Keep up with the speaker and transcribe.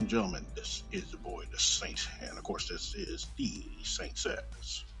gentlemen, this is the boy, the Saint, and of course, this is the Saint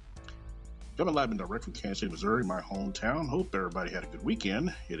Says. Coming live and direct from Kansas City, Missouri, my hometown. Hope everybody had a good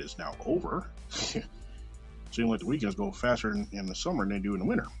weekend. It is now over. Seems like the weekends go faster in the summer than they do in the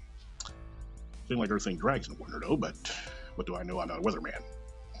winter. Seems like everything drags in the winter, though, but what do I know? I'm not a weatherman.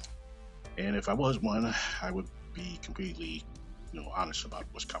 And if I was one, I would be completely, honest about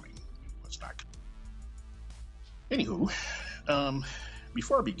what's coming, what's not. Anywho,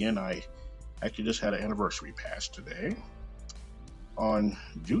 before I begin, I actually just had an anniversary pass today. On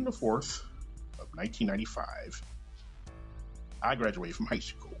June the 4th of 1995, I graduated from high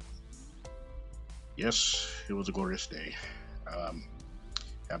school. Yes, it was a glorious day.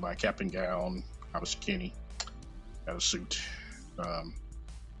 Had my cap and gown. I was skinny. Had a suit.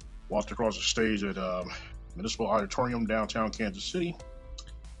 Walked across the stage at Municipal Auditorium downtown Kansas City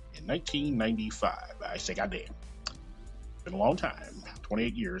in 1995. I say, goddamn. Been a long time.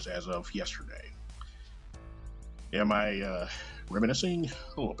 28 years as of yesterday. Am I reminiscing?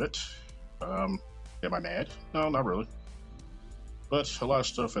 A little bit. Am I mad? No, not really. But a lot of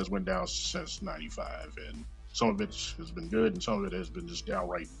stuff has went down since 95, and some of it has been good, and some of it has been just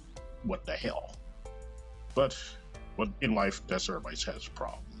downright what the hell. But in life, that's everybody has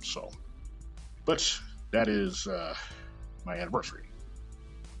problems. So, but that is my anniversary.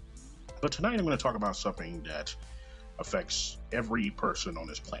 But tonight I'm going to talk about something that affects every person on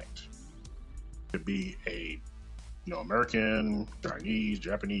this planet. It could be a American, Chinese,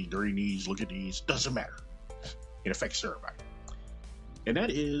 Japanese, dirty knees, look at these, doesn't matter. It affects everybody. And that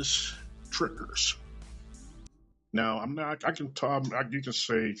is triggers. Now, you can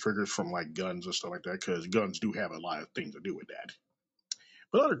say triggers from like guns and stuff like that, because guns do have a lot of things to do with that.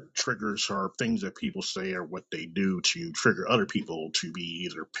 But other triggers are things that people say or what they do to trigger other people to be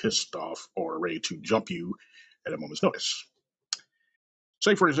either pissed off or ready to jump you at a moment's notice.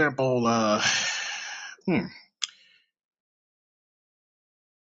 Say, for example,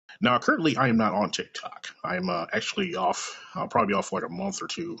 Now, currently, I am not on TikTok. I'm actually off. I'll probably be off for like a month or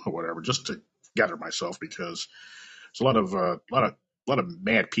two or whatever, just to gather myself, because there's a lot of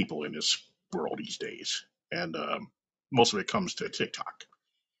mad people in this world these days, and most of it comes to TikTok.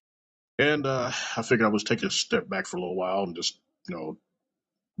 And I figured I was taking a step back for a little while and just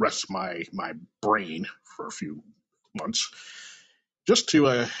rest my brain for a few months, just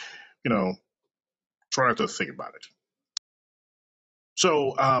to try not to think about it.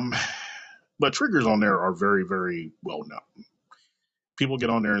 So, but triggers on there are very, very well known. People get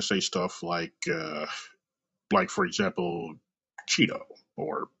on there and say stuff like for example, Cheeto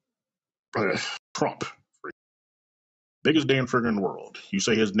or Trump. Biggest damn trigger in the world. You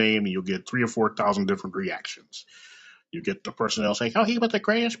say his name and you'll get 3,000 or 4,000 different reactions. You get the person else saying, "Oh, he was the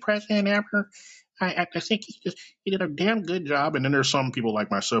greatest president ever. I think he did a damn good job." And then there's some people like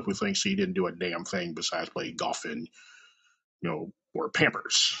myself who thinks he didn't do a damn thing besides play golf and or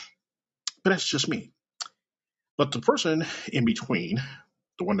Pampers. But that's just me. But the person in between,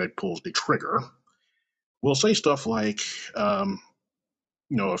 the one that pulls the trigger, will say stuff like, if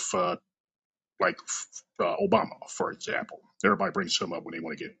Obama, for example, everybody brings him up when they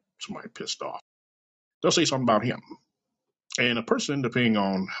want to get somebody pissed off. They'll say something about him, and a person, depending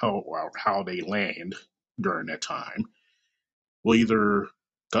on how they land during that time, will either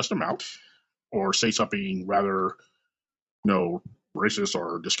cuss them out or say something rather, racist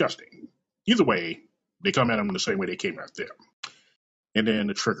or disgusting. Either way, they come at them the same way they came at them, and then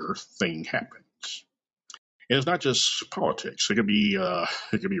the trigger thing happens. And it's not just politics. It could be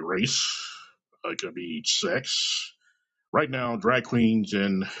race. It could be sex. Right now, drag queens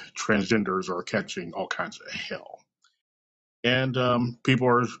and transgenders are catching all kinds of hell. And people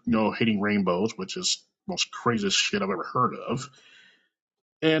are, hating rainbows, which is the most craziest shit I've ever heard of.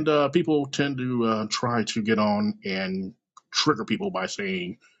 And people tend to try to get on and trigger people by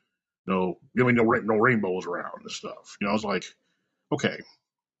saying, "No, give me no rainbows around" and stuff. It's like, okay,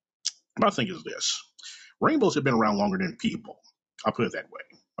 my thing is this: rainbows have been around longer than people. I'll put it that way.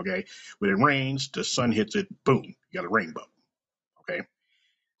 Okay, when it rains, the sun hits it, boom, you got a rainbow. Okay,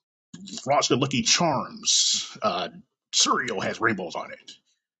 Frosted Lucky Charms cereal has rainbows on it.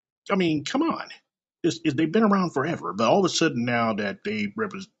 I mean, come on. They've been around forever, but all of a sudden now that the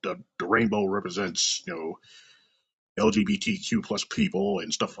rainbow represents, LGBTQ plus people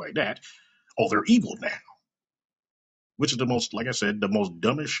and stuff like that, oh, they're evil now. Which is like I said, the most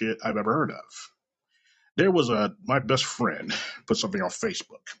dumbest shit I've ever heard of. There was my best friend put something on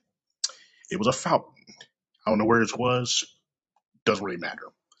Facebook. It was a fountain. I don't know where it was. Doesn't really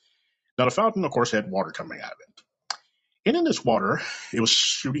matter. Now, the fountain, of course, had water coming out of it. And in this water, it was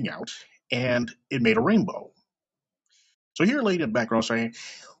shooting out, and it made a rainbow. So you're lady in the background saying,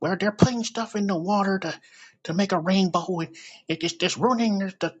 well, they're putting stuff in the water to make a rainbow, and it's just ruining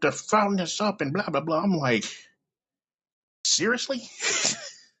the fountains up and blah, blah, blah. I'm like, seriously?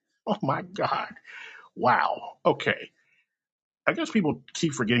 Oh my God. Wow. Okay. I guess people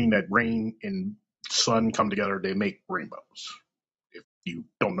keep forgetting that rain and sun come together, they make rainbows, if you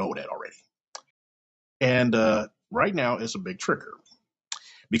don't know that already. And right now it's a big trigger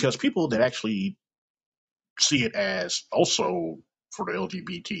because people that actually see it as also for the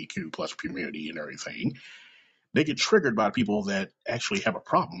LGBTQ plus community and everything, they get triggered by people that actually have a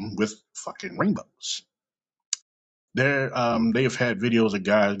problem with fucking rainbows. They have had videos of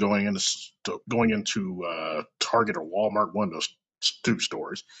guys going into Target or Walmart, one of those two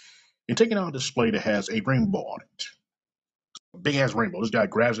stores, and taking out a display that has a rainbow on it, a big ass rainbow. This guy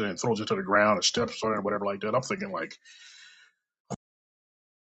grabs it and throws it to the ground and steps on it or whatever like that. I'm thinking like,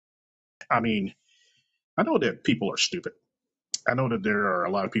 I mean, I know that people are stupid. I know that there are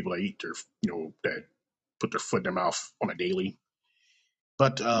a lot of people that eat their, that put their foot in their mouth on a daily.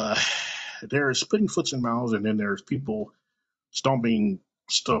 But there's putting foots in mouths, and then there's people stomping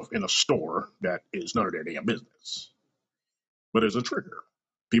stuff in a store that is none of their damn business. But it's a trigger.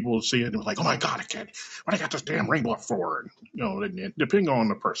 People see it and like, oh my God, I can't. What I got this damn rainbow for? And, depending on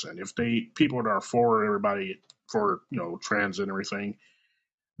the person, if people that are for everybody, for trans and everything,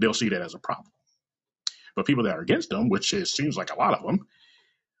 they'll see that as a problem. But people that are against them, which it seems like a lot of them,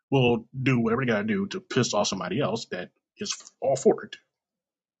 will do whatever they got to do to piss off somebody else that is all for it.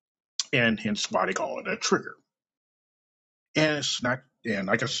 And hence why they call it a trigger. And it's not, and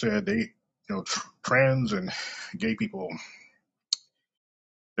like I said, trans and gay people,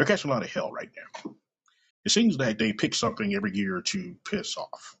 they're catching a lot of hell right now. It seems that they pick something every year to piss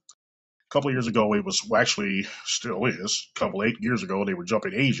off. A couple of years ago, it was, well, actually still is, a couple 8 years ago, they were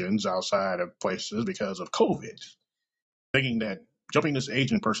jumping Asians outside of places because of COVID, thinking that jumping this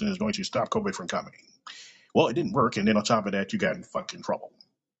Asian person is going to stop COVID from coming. Well, it didn't work, and then on top of that, you got in fucking trouble.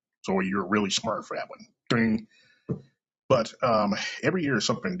 So you're really smart for that one. Ding. But every year is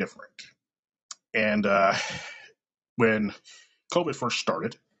something different. And when COVID first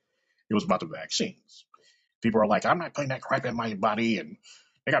started, it was about the vaccines. People are like, I'm not putting that crap in my body, and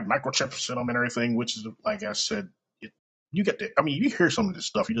they got microchips in them and everything, which is, like I said, you get the, I mean, you hear some of this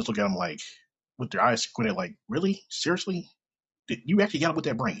stuff, you just look at them like, with their eyes squinted, like, really? Seriously? You actually got it with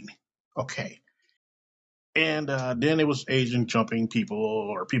that brain? Okay. And then it was Asian jumping people,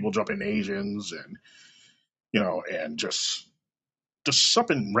 or people jumping Asians, and, and just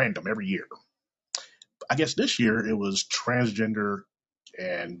something random every year. I guess this year it was transgender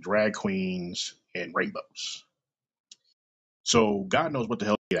and drag queens and rainbows. So God knows what the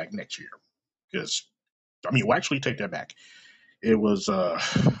hell we get next year. Because, we'll actually take that back. It was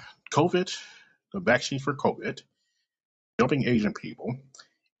COVID, the vaccine for COVID, jumping Asian people,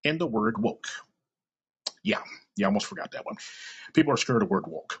 and the word woke. Yeah, I almost forgot that one. People are scared of the word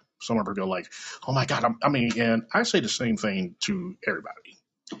woke. Some of them go like, oh my God. And I say the same thing to everybody.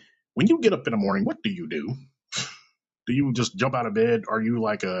 When you get up in the morning, what do you do? Do you just jump out of bed? Are you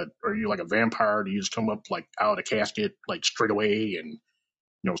like a vampire? Do you just come up like out of the casket like straight away and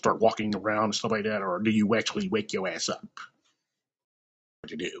start walking around and stuff like that, or do you actually wake your ass up?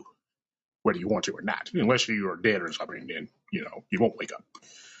 What you do, whether you want to or not, unless you are dead or something, then you won't wake up.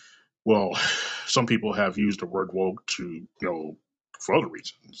 Well, some people have used the word woke to for other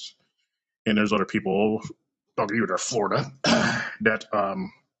reasons, and there's other people, I'll give you Florida, that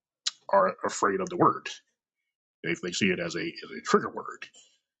are afraid of the word. They see it as a trigger word,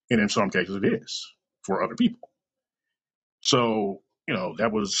 and in some cases it is for other people. So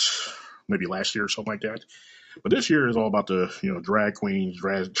that was maybe last year or something like that. But this year is all about the drag queens,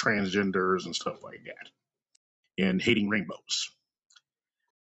 transgenders, and stuff like that, and hating rainbows.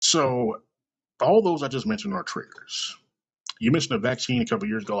 So all those I just mentioned are triggers. You mentioned a vaccine a couple of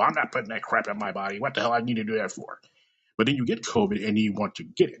years ago. I'm not putting that crap in my body. What the hell I need to do that for? But then you get COVID and you want to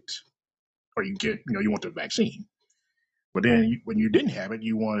get it, or you want the vaccine. But then when you didn't have it,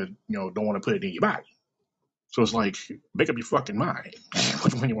 you wanted don't want to put it in your body. So it's like, make up your fucking mind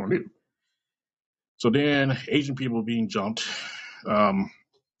which one you want to do. So then Asian people being jumped. The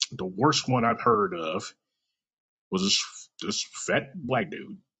worst one I've heard of was this fat black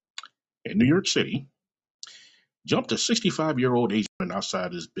dude in New York City jumped a 65-year-old Asian woman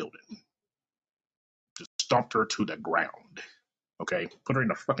outside his building, just stomped her to the ground. Okay, put her in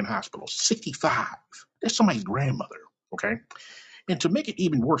the fucking hospital. 65. That's somebody's grandmother. Okay, and to make it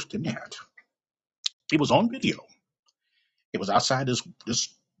even worse than that, it was on video. It was outside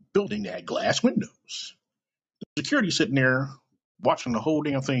this building that had glass windows. The security sitting there watching the whole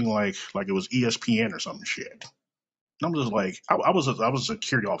damn thing like it was ESPN or some shit. I'm just like, I was a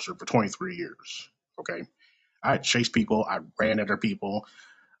security officer for 23 years. Okay, I chased people, I ran after people,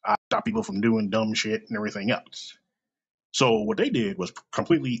 I stopped people from doing dumb shit and everything else. So what they did was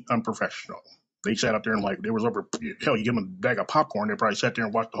completely unprofessional. They sat up there and like there was over hell, you give them a bag of popcorn, they probably sat there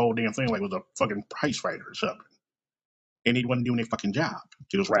and watched the whole damn thing like it was a fucking prize fighter or something. And they wasn't doing their fucking job.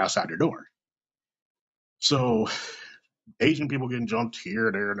 It was right outside their door. So Asian people getting jumped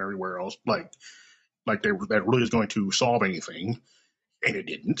here, there, and everywhere else, like that really is going to solve anything, and it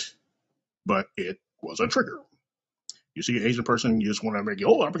didn't. But it was a trigger. You see an Asian person, you just want to make it,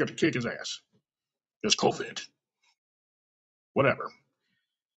 oh, I forgot to kick his ass. It's COVID, whatever.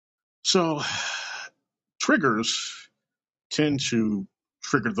 So triggers tend to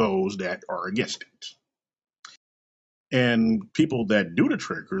trigger those that are against it. And people that do the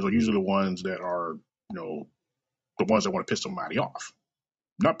triggers are usually the ones that are, the ones that want to piss somebody off.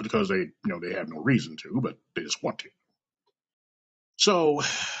 Not because they have no reason to, but they just want to. So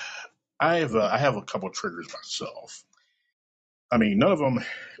I have a couple of triggers myself. I mean, none of them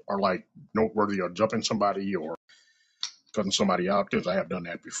are like noteworthy of jumping somebody or cutting somebody out because I have done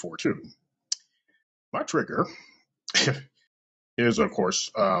that before too. My trigger is, of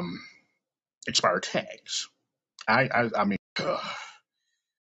course, expired tags. I mean,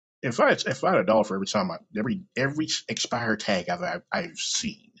 if I had a dollar for every time every expired tag I've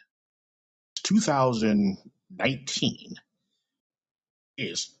seen, 2019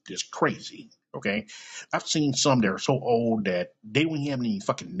 is crazy. Okay, I've seen some that are so old that they don't even have any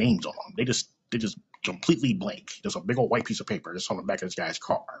fucking names on them. They just completely blank. There's a big old white piece of paper that's on the back of this guy's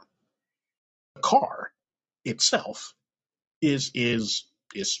car. The car itself is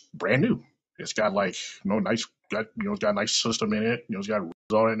brand new. It's got like nice it's got a nice system in it. It's got rims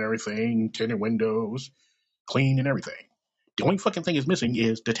on it and everything, tinted windows, clean and everything. The only fucking thing is missing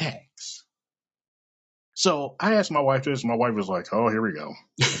is the tags. So I asked my wife this, and my wife was like, "Oh, here we go."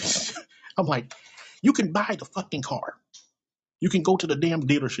 I'm like, "You can buy the fucking car. You can go to the damn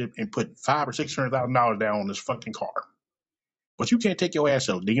dealership and put $500,000 or $600,000 down on this fucking car, but you can't take your ass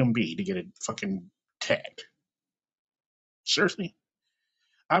to the DMV to get it fucking tagged." Seriously,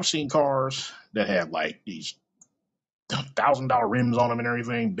 I've seen cars that have like these $1,000 rims on them and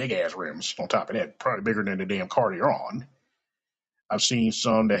everything, big ass rims on top of that, probably bigger than the damn car you're on. I've seen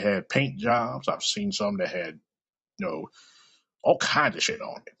some that had paint jobs. I've seen some that had all kinds of shit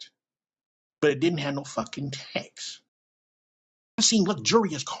on it, but it didn't have no fucking tags. I've seen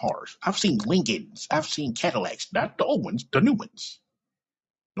luxurious cars. I've seen Lincolns. I've seen Cadillacs, not the old ones, the new ones.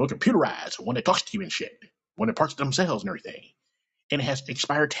 Computerized, one that talks to you and shit, one that parks themselves and everything. And it has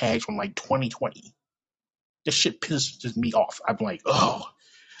expired tags from like 2020. This shit pisses me off. I'm like, oh,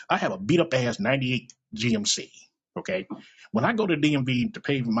 I have a beat up ass 98 GMC. Okay. When I go to DMV to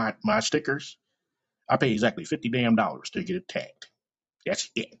pay my stickers, I pay exactly $50 damn to get it tagged. That's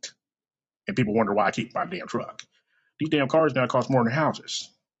it. And people wonder why I keep my damn truck. These damn cars now cost more than houses.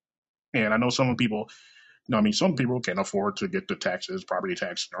 And I know some people, some people can't afford to get the taxes, property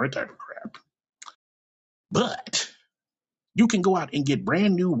taxes, or that type of crap. But you can go out and get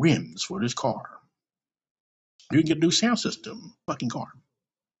brand new rims for this car. You can get a new sound system, fucking car.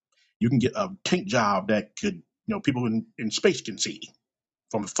 You can get a tank job that could, people in space can see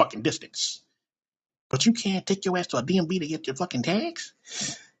from a fucking distance. But you can't take your ass to a DMV to get your fucking tags?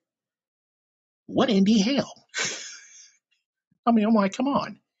 What in the hell? I mean, I'm like, come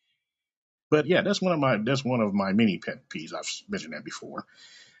on. But yeah, that's one of my mini pet peeves. I've mentioned that before.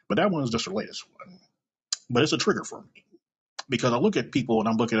 But that one's just the latest one. But it's a trigger for me. Because I look at people and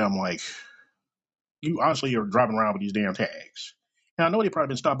I'm looking at them like, you honestly are driving around with these damn tags. And I know they've probably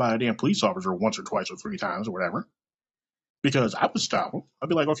been stopped by a damn police officer once or twice or three times or whatever. Because I would stop them. I'd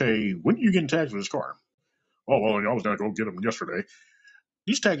be like, okay, when are you getting tags for this car? Oh, well, I was going to go get them yesterday.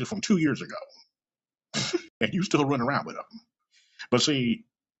 These tags are from 2 years ago. And you still run around with them. But see,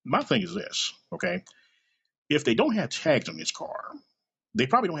 my thing is this, okay? If they don't have tags on this car, they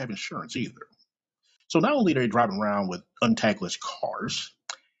probably don't have insurance either. So not only are they driving around with untagless cars,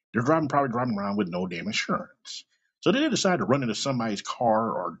 they're probably driving around with no damn insurance. So they decide to run into somebody's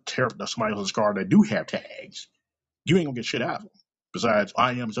car or tear up somebody else's car that do have tags. You ain't gonna get shit out of them. Besides,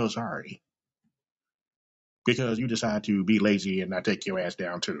 I am so sorry. Because you decide to be lazy and not take your ass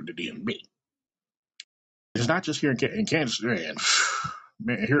down to the DMV. It's not just here in Kansas, man,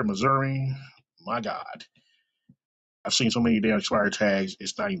 here in Missouri, my God. I've seen so many damn expired tags,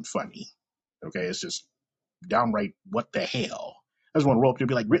 it's not even funny. Okay, it's just downright what the hell. I just want to roll up to and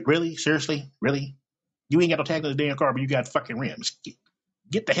be like, really? Seriously? Really? You ain't got no tag on the damn car, but you got fucking rims.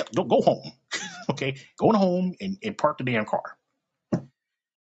 Get the hell, don't go home. Okay, go home and park the damn car.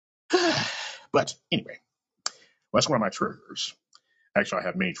 But anyway, Well, that's one of my triggers. Actually, I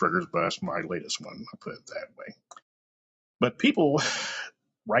have many triggers, but that's my latest one. I'll put it that way. But people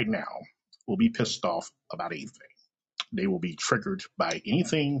right now will be pissed off about anything. They will be triggered by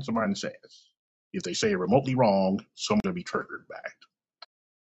anything somebody says. If they say it remotely wrong, someone's going to be triggered by it.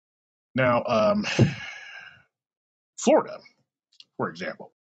 Now, Florida, for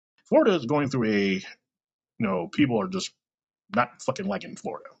example. Florida is going through people are just not fucking liking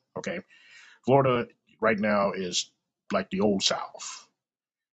Florida, okay? Florida right now is like the old South.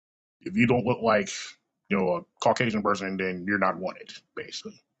 If you don't look like, a Caucasian person, then you're not wanted,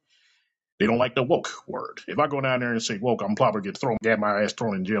 basically. They don't like the woke word. If I go down there and say woke, I'm probably get my ass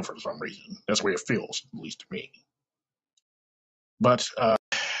thrown in jail for some reason. That's the way it feels, at least to me. But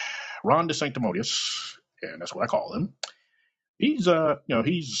Ron DeSanctimonious, and that's what I call him. He's not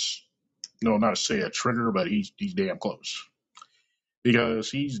to say a trigger, but he's damn close because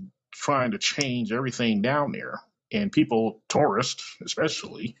he's trying to change everything down there, and people, tourists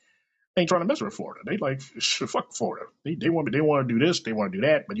especially, ain't trying to mess with Florida. They like fuck Florida. They want to do this, they want to do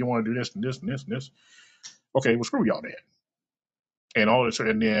that, but you want to do this and this and this and this. Okay, well screw y'all then. And all this,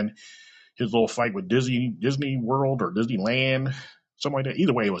 and then his little fight with Disney World or Disneyland, something like that.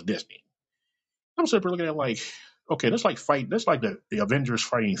 Either way, it was Disney. I'm sitting there looking at it like, okay, that's like the Avengers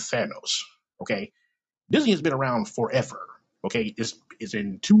fighting Thanos. Okay, Disney has been around forever. Okay, it's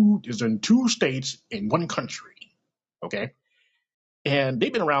in two states in one country. Okay, and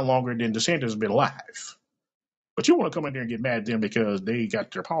they've been around longer than DeSantis has been alive. But you want to come in there and get mad at them because they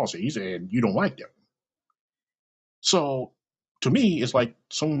got their policies and you don't like them. So to me, it's like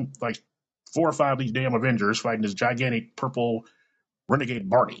like 4 or 5 of these damn Avengers fighting this gigantic purple renegade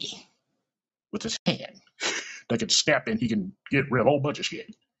Barney with his hand that can snap and he can get rid of a whole bunch of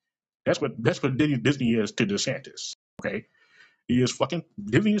shit. That's what Disney is to DeSantis. Okay, he is fucking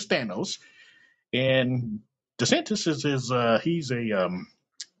Disney is Thanos, and DeSantis he's a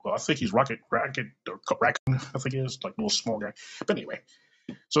well, I think he's Raccoon, I think he is like a little small guy. But anyway,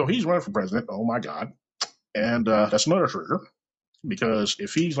 so he's running for president. Oh my god, and that's another trigger because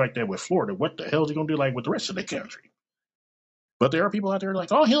if he's like that with Florida, what the hell is he gonna do like with the rest of the country? But there are people out there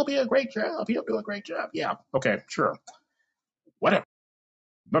like, oh, he'll be a great job. He'll do a great job. Yeah, okay, sure, whatever.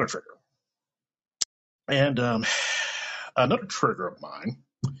 Another trigger, and another trigger of mine,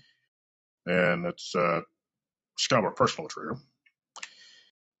 and it's kind of a personal trigger,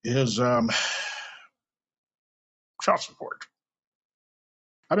 is child support.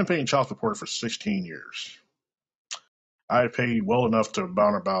 I've been paying child support for 16 years. I paid well enough to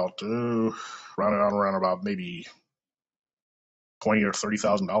around about maybe 20 or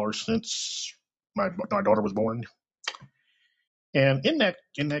 $30,000 since my daughter was born. And in that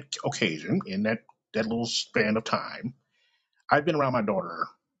occasion, in that little span of time, I've been around my daughter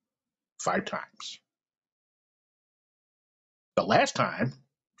 5 times. The last time,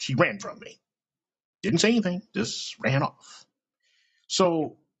 she ran from me. Didn't say anything, just ran off.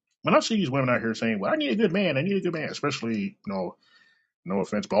 So when I see these women out here saying, "Well, I need a good man," especially no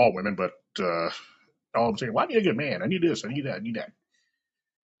offense to all women, but all I'm saying, "Well, I need a good man. I need this. I need that. I need that,"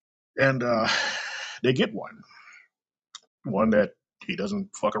 and they get one that he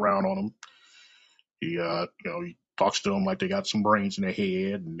doesn't fuck around on them. He talks to them like they got some brains in their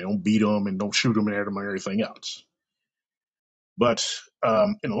head, and they don't beat them and don't shoot them and everything else. But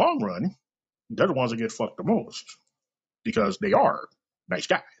in the long run, they're the ones that get fucked the most because they are nice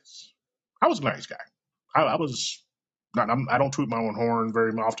guys. I was a nice guy. I was not. I don't toot my own horn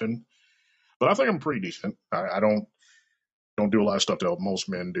very often, but I think I'm pretty decent. I don't do a lot of stuff that most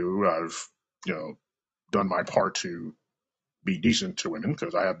men do. I've done my part to be decent to women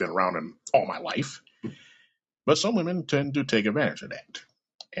because I have been around them all my life. But some women tend to take advantage of that,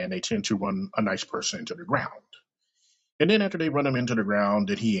 and they tend to run a nice person into the ground. And then after they run him into the ground,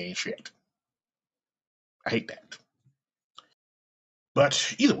 then he ain't shit. I hate that.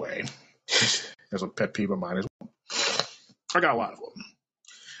 But either way, there's a pet peeve of mine as well. I got a lot of them.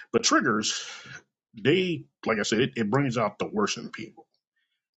 But triggers, like I said, it brings out the worst in people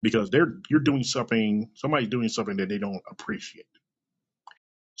because somebody's doing something that they don't appreciate.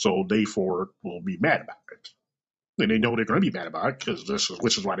 So they for will be mad about it. And they know they're going to be mad about it because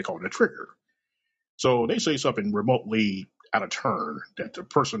which is why they call it a trigger. So they say something remotely out of turn that the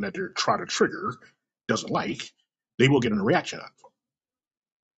person that they're trying to trigger doesn't like, they will get a reaction out of them.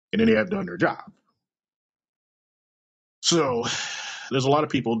 And then they have done their job. So there's a lot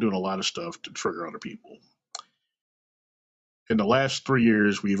of people doing a lot of stuff to trigger other people. In the last 3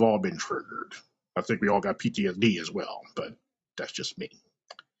 years, we've all been triggered. I think we all got PTSD as well, but that's just me.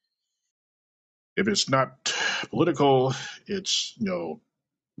 If it's not political, it's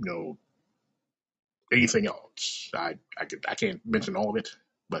anything else. I can't mention all of it,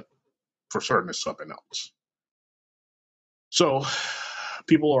 but for certain it's something else. So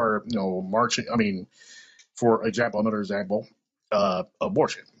people are marching. I mean, for example, another example,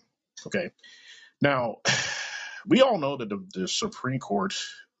 abortion. Okay, now we all know that the Supreme Court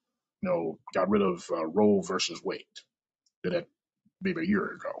got rid of Roe versus Wade. Did that maybe a year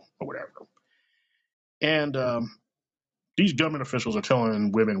ago or whatever. And these government officials are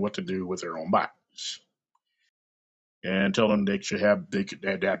telling women what to do with their own bodies and tell them they could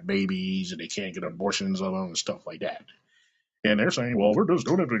have babies and they can't get abortions on them and stuff like that. And they're saying, well, we're just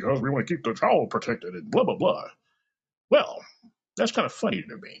doing it because we want to keep the child protected and blah blah blah. Well, that's kind of funny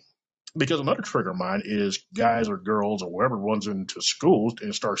to me because another trigger of mine is guys or girls or whoever runs into schools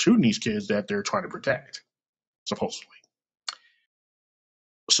and start shooting these kids that they're trying to protect, supposedly.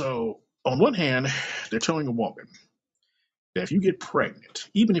 So on one hand, they're telling a woman that if you get pregnant,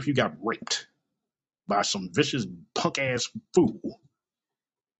 even if you got raped by some vicious punk ass fool,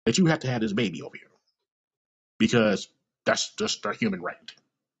 that you have to have this baby over here because that's just a human right.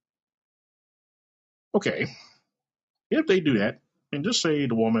 Okay, if they do that, and just say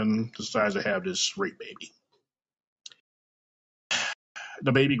the woman decides to have this rape baby,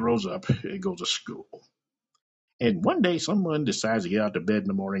 the baby grows up, it goes to school, and one day someone decides to get out of bed in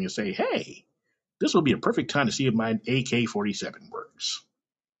the morning and say, "Hey, this will be a perfect time to see if my AK-47 works."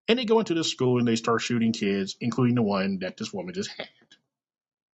 And they go into this school and they start shooting kids, including the one that this woman just had,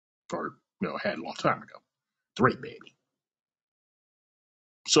 or had a long time ago, the rape baby.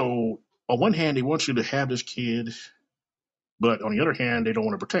 So on one hand, they want you to have this kid, but on the other hand, they don't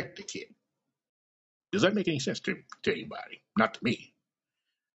want to protect the kid. Does that make any sense to anybody? Not to me.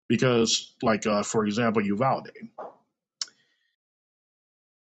 Because, like, for example, Uvalde,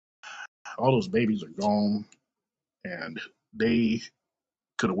 all those babies are gone, and they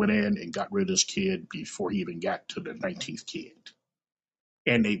could have went in and got rid of this kid before he even got to the 19th kid.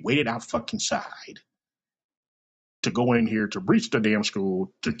 And they waited out fucking side to go in here to breach the damn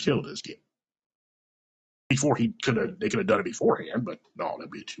school to kill this kid. Before they could have done it beforehand, but no, that'd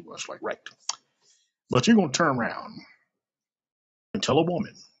be too much like right. But you're going to turn around and tell a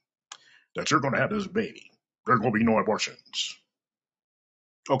woman that you're going to have this baby. There's going to be no abortions.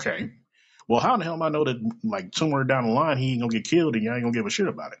 Okay. Well, how the hell am I know that, like, somewhere down the line he ain't going to get killed and you ain't going to give a shit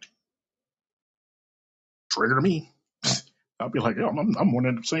about it? Trigger me. I'll be like, yo, I'm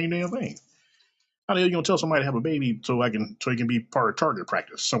wondering the same damn thing. How the hell you going to tell somebody to have a baby so he can be part of target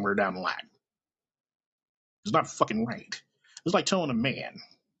practice somewhere down the line? It's not fucking right. It's like telling a man,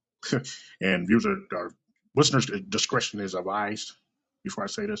 and our listeners' discretion is advised before I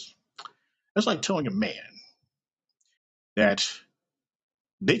say this. It's like telling a man that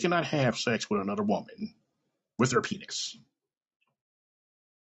they cannot have sex with another woman with their penis.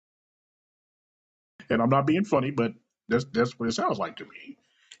 And I'm not being funny, but that's what it sounds like to me.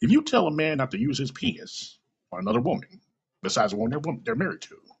 If you tell a man not to use his penis on another woman, besides the one they're married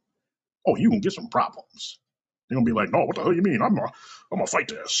to, oh, you gonna get some problems. They're gonna be like, no, what the hell you mean? I'm gonna fight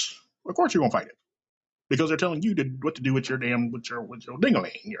this. Of course you're gonna fight it because they're telling you what to do with your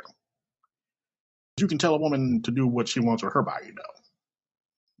dingaling. You can tell a woman to do what she wants with her body,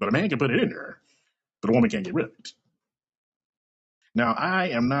 but a man can put it in there, but a woman can't get rid of it. Now, I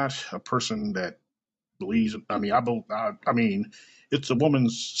am not a person that believes. I mean, it's a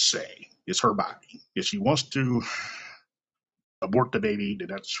woman's say. It's her body. If she wants to abort the baby, then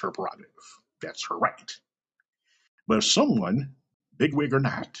that's her prerogative. That's her right. But if someone, bigwig or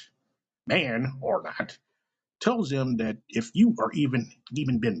not, man or not, tells them that if you are even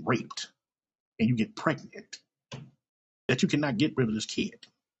been raped and you get pregnant, that you cannot get rid of this kid,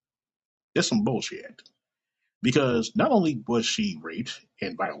 that's some bullshit. Because not only was she raped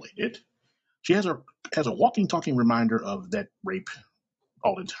and violated, she has a walking, talking reminder of that rape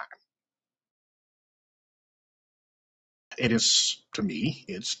all the time. It is, to me,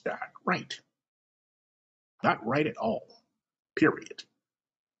 it's not right. Not right at all. Period.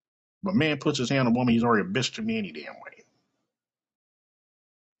 If a man puts his hand on a woman, he's already a bitch to me any damn way.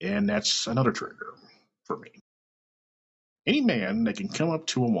 And that's another trigger for me. Any man that can come up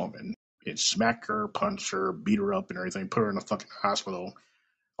to a woman and smack her, punch her, beat her up and everything, put her in a fucking hospital,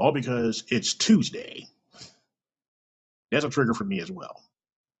 all because it's Tuesday, that's a trigger for me as well.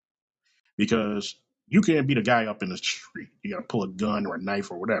 Because you can't beat a guy up in the street. You gotta pull a gun or a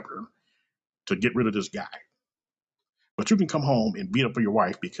knife or whatever to get rid of this guy. But you can come home and beat up your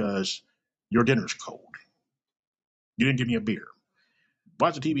wife because your dinner's cold. You didn't give me a beer.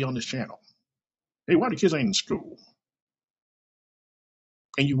 Watch the TV on this channel. Hey, why the kids ain't in school?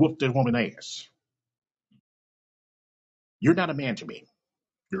 And you whoop that woman's ass. You're not a man to me.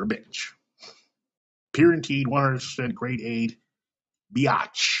 You're a bitch. Guaranteed 100% grade A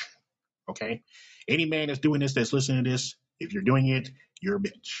biatch. Okay? Any man that's doing this, that's listening to this, if you're doing it, you're a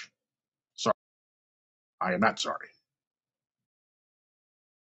bitch. Sorry. I am not sorry.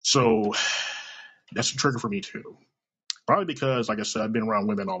 So that's a trigger for me too. Probably because, like I said, I've been around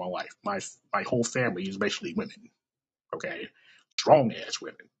women all my life. My whole family is basically women. Okay? Strong ass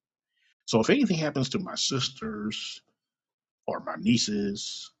women. So if anything happens to my sisters or my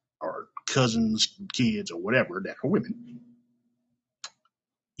nieces or cousins, kids, or whatever that are women,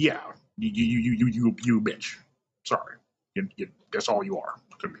 yeah, you a bitch. Sorry, that's all you are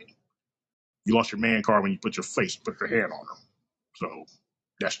to me. You lost your man card when you put your hand on them. So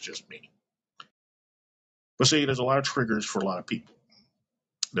that's just me. But see, there's a lot of triggers for a lot of people.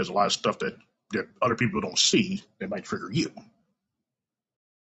 There's a lot of stuff that other people don't see that might trigger you.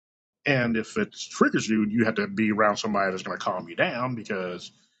 And if it triggers you, you have to be around somebody that's going to calm you down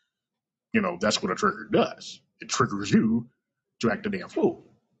because that's what a trigger does. It triggers you to act a damn fool.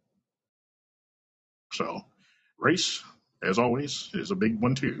 So, race, as always, is a big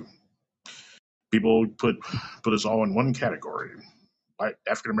one too. People put us all in one category. Like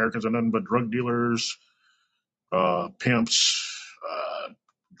African Americans are nothing but drug dealers, pimps,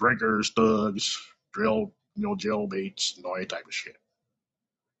 drinkers, thugs, jail baits, and all that type of shit.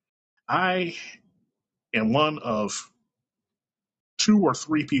 I am one of two or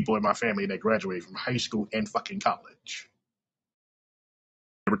three people in my family that graduated from high school and fucking college.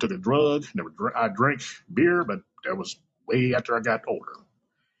 Never took a drug. I drank beer, but that was way after I got older.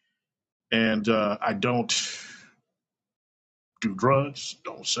 And I don't do drugs,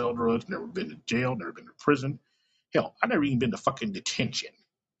 don't sell drugs, never been to jail, never been to prison. Hell, I never even been to fucking detention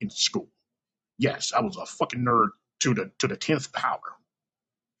in school. Yes, I was a fucking nerd to the 10th power.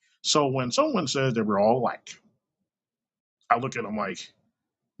 So when someone says that we're all alike, I look at them like,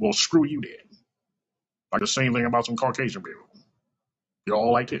 well, screw you then. Like the same thing about some Caucasian people. You're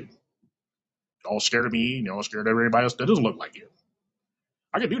all like too. You're all scared of me, and you're all scared of everybody else that doesn't look like you.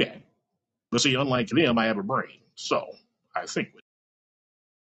 I can do that. But see, unlike them, I have a brain. So I think with.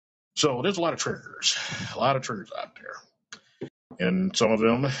 So there's a lot of triggers out there. And some of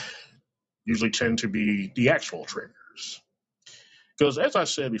them usually tend to be the actual triggers. Because as I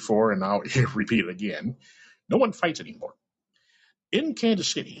said before, and I'll repeat it again, no one fights anymore. In Kansas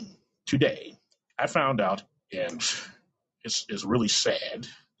City today, I found out, and it's really sad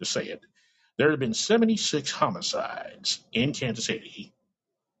to say it, there have been 76 homicides in Kansas City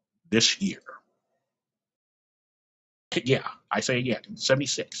this year. Yeah, I say again,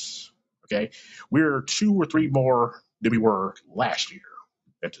 76. Okay, we're two or three more than we were last year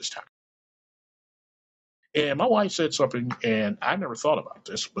at this time. And my wife said something, and I never thought about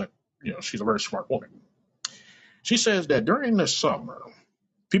this, but she's a very smart woman. She says that during the summer,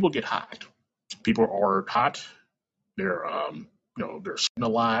 people get hot. People are hot. They're they're sweating a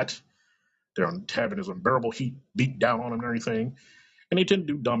lot. They're having this unbearable heat beat down on them and everything, and they tend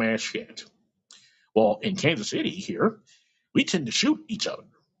to do dumbass shit. Well, in Kansas City here, we tend to shoot each other.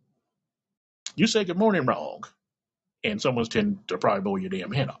 You say good morning wrong, and someone's tend to probably blow your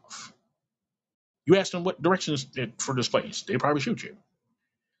damn head off. You ask them what directions for this place, they probably shoot you.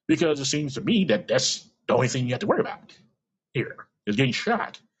 Because it seems to me that that's the only thing you have to worry about here is getting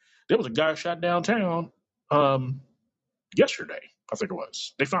shot. There was a guy shot downtown yesterday, I think it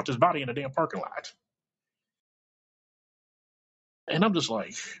was. They found his body in a damn parking lot. And I'm just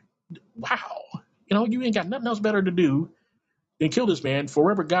like, wow, you ain't got nothing else better to do than kill this man for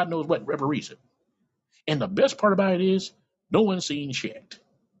whatever God knows whatever reason. And the best part about it is no one's seen shit.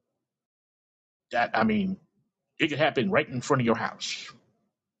 I mean, it could happen right in front of your house.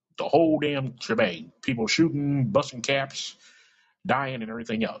 The whole damn shebang. People shooting, busting caps, dying, and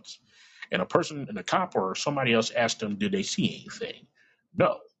everything else. And a cop or somebody else asked them, did they see anything?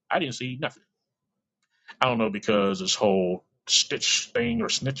 No, I didn't see nothing. I don't know because this whole stitch thing or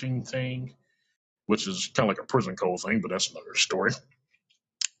snitching thing, which is kind of like a prison code thing, but that's another story.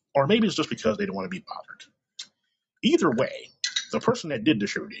 Or maybe it's just because they don't want to be bothered. Either way, the person that did the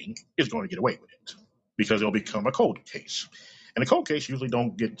shooting is going to get away with it because it'll become a cold case. And a cold case usually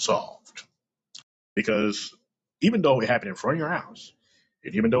don't get solved because even though it happened in front of your house,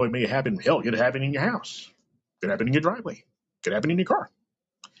 and even though it may happen, hell, it could happen in your house, it could happen in your driveway, it could happen in your car.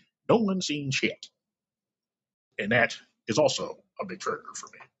 No one's seen shit. And that is also a big trigger for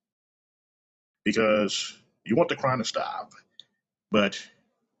me because you want the crime to stop, but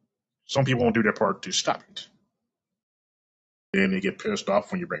some people won't do their part to stop it. Then they get pissed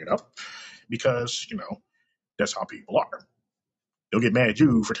off when you bring it up because, that's how people are. They'll get mad at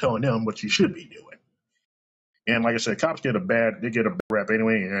you for telling them what you should be doing. And like I said, cops they get a bad rap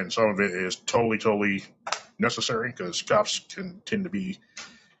anyway, and some of it is totally necessary because cops can tend to be,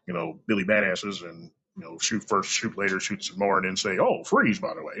 Billy badasses and, shoot first, shoot later, shoot some more, and then say, oh, freeze,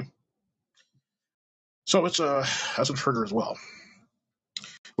 by the way. So that's a trigger as well.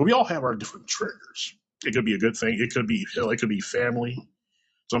 But we all have our different triggers. It could be a good thing. It could be hell. It could be family.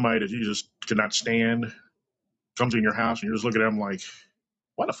 Somebody that you just cannot stand comes in your house and you're just looking at them like,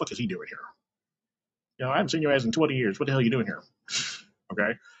 what the fuck is he doing here? I haven't seen your ass in 20 years. What the hell are you doing here?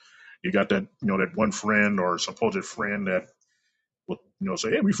 Okay. You got that, that one friend or supposed friend that will,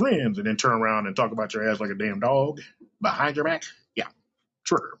 say, hey, we friends, and then turn around and talk about your ass like a damn dog behind your back. Yeah.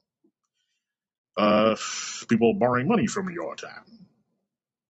 Trigger. People borrowing money from you all the time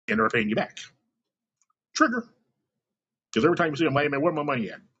and they're paying you back. Trigger. Because every time you see them, hey, man, where's my money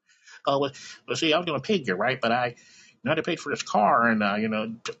at? Oh, well, see, I was going to pay you, right? But I had to pay for this car,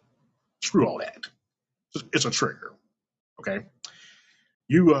 and screw all that. It's a trigger, okay?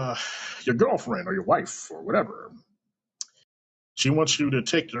 Your girlfriend or your wife or whatever, she wants you to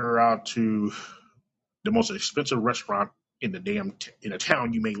take her out to the most expensive restaurant in in a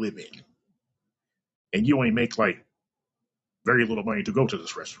town you may live in, and you only make like very little money to go to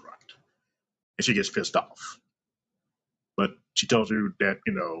this restaurant, and she gets pissed off. But she tells you that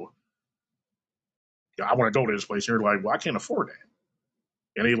I want to go to this place. And you're like, well, I can't afford that.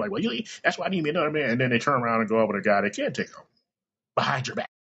 And they're like, well, that's why I need me another man. And then they turn around and go over to a guy that can take them behind your back.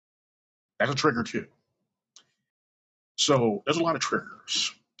 That's a trigger too. So there's a lot of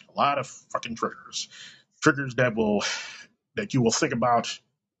triggers, a lot of fucking triggers, triggers that you will think about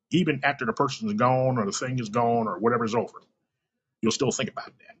even after the person's gone or the thing is gone or whatever's over. You'll still think about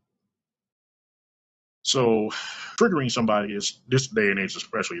that. So triggering somebody is this day and age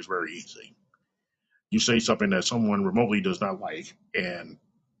especially is very easy. You say something that someone remotely does not like and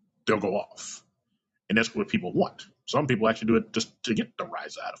they'll go off. And that's what people want. Some people actually do it just to get the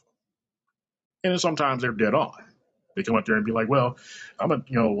rise out of them. And then sometimes they're dead on. They come up there and be like, well,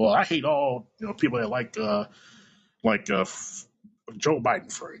 I hate all, people that like Joe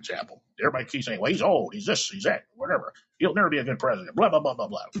Biden, for example. Everybody keeps saying, well, he's old, he's this, he's that, whatever. He'll never be a good president, blah, blah, blah, blah,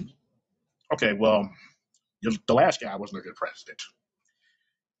 blah. Okay, well, the last guy wasn't a good president.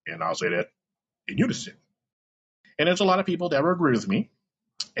 And I'll say that in unison. And there's a lot of people that will agree with me,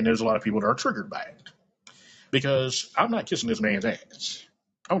 and there's a lot of people that are triggered by it. Because I'm not kissing this man's ass.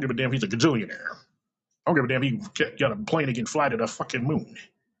 I don't give a damn if he's a gazillionaire. I don't give a damn if he got a plane that can fly to the fucking moon.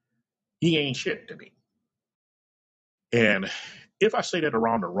 He ain't shit to me. And if I say that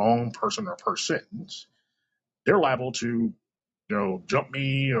around the wrong person or persons, they're liable to, jump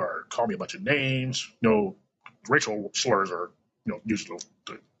me or call me a bunch of names. Racial slurs are, usually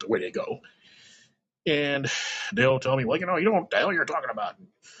the way they go. And they'll tell me, well, you don't know what the hell you're talking about.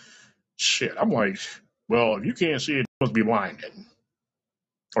 Shit. I'm like, well, if you can't see it, you must be blind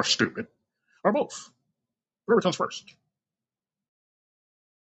or stupid or both. Whatever comes first.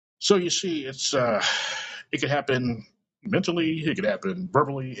 So you see, it could happen mentally, it could happen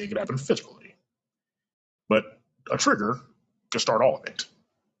verbally, it could happen physically. But a trigger can start all of it,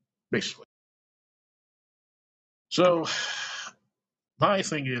 basically. So my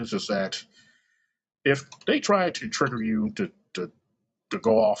thing is that if they try to trigger you to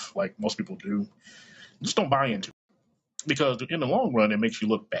go off like most people do, just don't buy into it. Because in the long run, it makes you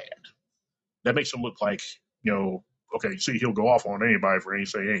look bad. That makes them look like, okay, see, he'll go off on anybody for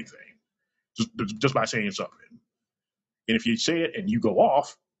saying anything. Just by saying something. And if you say it and you go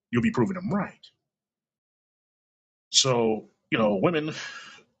off, you'll be proving them right. So, women,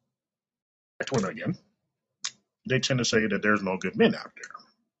 back to women again, they tend to say that there's no good men out there.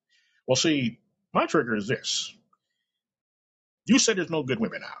 Well, see, my trigger is this. You said there's no good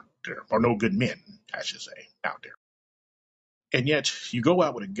women out there, or no good men, I should say, out there. And yet you go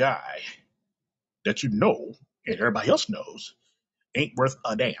out with a guy that and everybody else knows ain't worth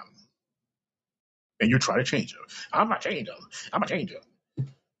a damn. And you try to change him. I'm not changing him. I'm going to change him.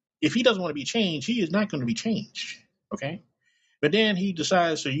 If he doesn't want to be changed, he is not going to be changed. Okay? But then he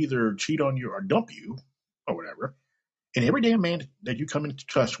decides to either cheat on you or dump you or whatever. And every damn man that you come into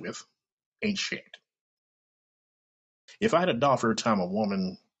touch with ain't shit. If I had a dollar for a time a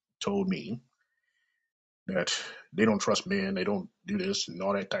woman told me that they don't trust men, they don't do this and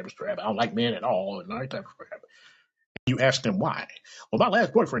all that type of crap, I don't like men at all and all that type of crap. You ask them why. Well, my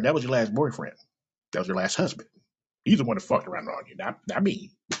last boyfriend, that was your last boyfriend. That was your last husband. He's the one that fucked around on you, not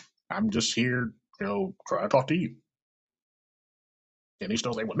me. I'm just here, trying to talk to you. And they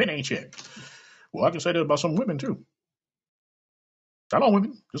still say, well, men ain't shit. Well, I can say that about some women too. Not all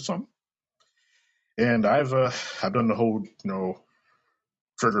women, just some. And I've done the whole,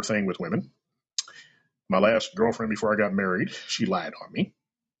 trigger thing with women. My last girlfriend before I got married, she lied on me,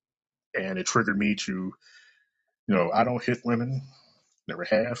 and it triggered me to, I don't hit women, never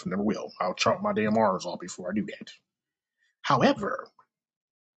have, never will. I'll chop my damn arms off before I do that. However,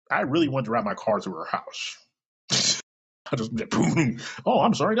 I really wanted to ride my car through her house. I just boom. Oh,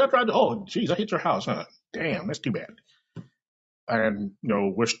 I'm sorry. That tried to. Oh, geez, I hit your house, huh? Damn, that's too bad. And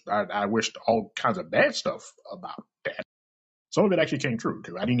I wished all kinds of bad stuff about that. Some of it actually came true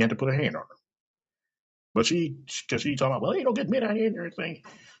too. I didn't have to put a hand on her, but because she talking about, well, you don't get men out here and everything.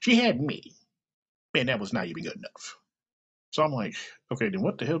 She had me, and that was not even good enough. So I'm like, okay, then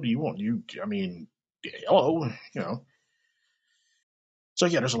what the hell do you want? I mean, hello, you know. So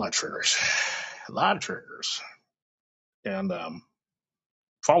yeah, there's a lot of triggers, and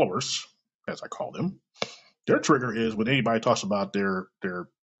followers, as I call them. Their trigger is when anybody talks about their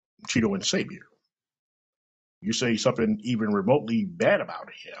Cheeto and Savior. You say something even remotely bad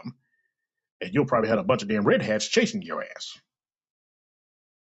about him, and you'll probably have a bunch of damn red hats chasing your ass.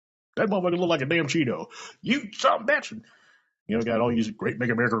 That motherfucker look like a damn Cheeto. You some bitch. Got all these great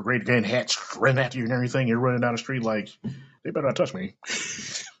Make America Great Again hats running after you and everything. You're running down the street like, they better not touch me.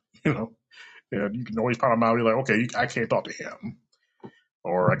 you know, and you can always pop them out. You're like, okay, I can't talk to him,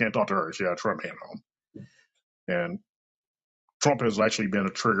 or I can't talk to her. She got a Trump hand on. And Trump has actually been a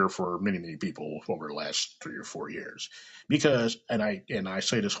trigger for many, many people over the last 3 or 4 years. Because, and I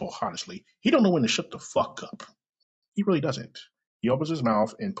say this wholeheartedly, he don't know when to shut the fuck up. He really doesn't. He opens his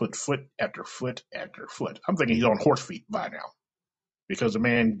mouth and put foot after foot after foot. I'm thinking he's on horse feet by now. Because the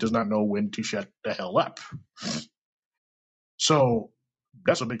man does not know when to shut the hell up. So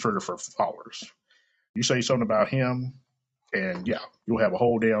that's a big trigger for followers. You say something about him, and yeah, you'll have a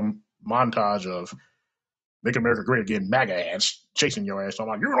whole damn montage of Make America Great Again MAGA ass chasing your ass. I'm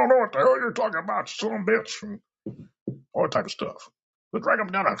like, you don't know what the hell you're talking about, son bitch, and all that type of stuff. But drag them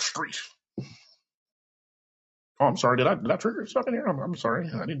down the street. Oh, I'm sorry. Did I trigger something here? I'm sorry.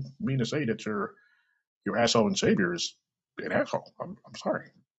 I didn't mean to say that your asshole and savior is an asshole. I'm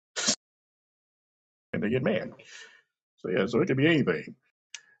sorry. And they get mad. So yeah, so it could be anything.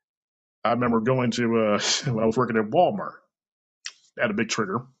 I remember going to when I was working at Walmart. I had a big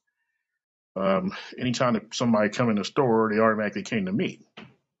trigger. Anytime that somebody come in the store, they automatically came to me,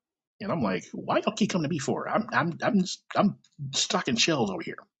 and I'm like, "Why y'all keep coming to me for? I'm stocking shelves over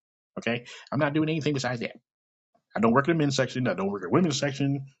here. Okay, I'm not doing anything besides that. I don't work in the men's section. I don't work in the women's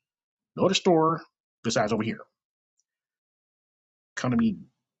section. No other store besides over here. Come to me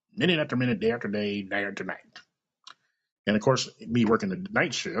minute after minute, day after day, night after night. And of course, me working the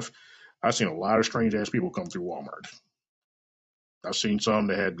night shift, I've seen a lot of strange ass people come through Walmart. I've seen some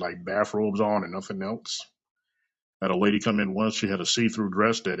that had like bathrobes on and nothing else. I had a lady come in once. She had a see-through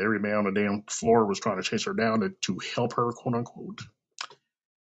dress that every man on the damn floor was trying to chase her down to help her, quote unquote.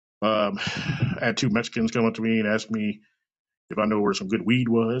 I had two Mexicans come up to me and ask me if I know where some good weed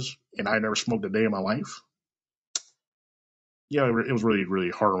was, and I never smoked a day in my life. Yeah, it was really,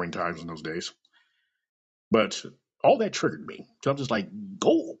 really harrowing times in those days. But all that triggered me. So I'm just like,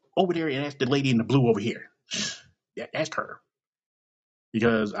 go over there and ask the lady in the blue over here. Yeah, ask her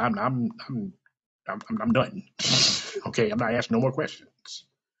because I'm done. Okay, I'm not asking no more questions.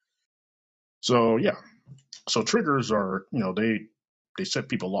 So yeah, so triggers are they set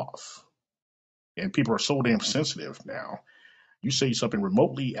people off, and people are so damn sensitive now. You say something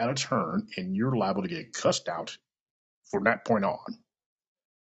remotely out of turn, and you're liable to get cussed out from that point on,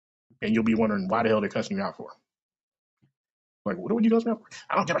 and you'll be wondering why the hell they're cussing you out for. Like, what would you cuss me out for?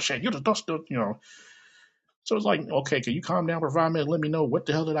 I don't give a shit. You just don't. So it's like, okay, can you calm down for 5 minutes? Let me know what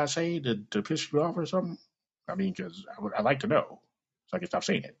the hell did I say to piss you off or something? I mean, because I'd like to know so I can stop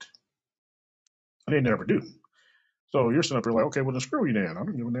saying it. And they never do. So you're sitting up here like, okay, well then screw you then. I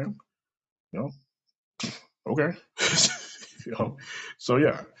don't give a damn. You know, okay. you know. So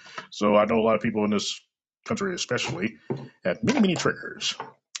yeah. So I know a lot of people in this country especially have many, many triggers.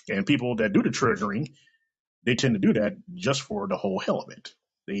 And people that do the triggering, they tend to do that just for the whole hell of it.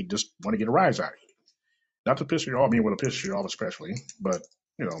 They just want to get a rise out of you. Not to piss you off, I mean, with to piss you off especially, but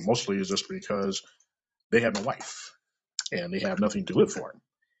mostly it's just because they have no life and they have nothing to live for.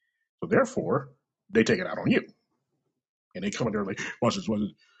 So therefore, they take it out on you. And they come in there like, watch this,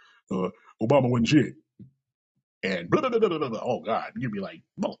 Obama wasn't shit. And blah, blah, blah, blah, blah, blah. Oh God, you'd be like,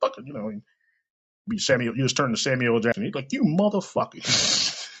 motherfucker, be Samuel, you just turn to Samuel Jackson. He's like, you motherfucker,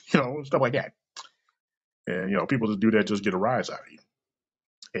 stuff like that. And people just do that just get a rise out of you.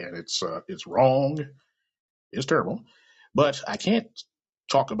 And it's wrong. It's terrible. But I can't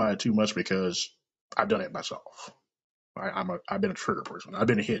talk about it too much because I've done it myself. I've been a trigger person. I've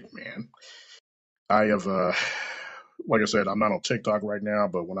been a hit man. I have, like I said, I'm not on TikTok right now,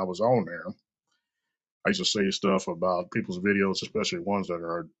 but when I was on there, I used to say stuff about people's videos, especially ones that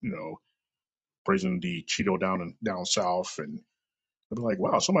are, praising the Cheeto down south, and I'd be like,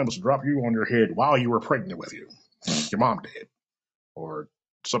 wow, somebody must have dropped you on your head while you were pregnant with you. Your mom did, or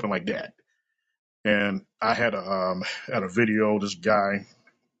something like that. And I had a video. This guy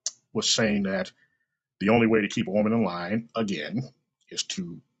was saying that the only way to keep a woman in line again is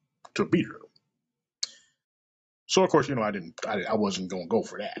to beat her. So of course, I wasn't going to go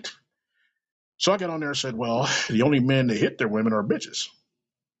for that. So I got on there and said, well, the only men that hit their women are bitches.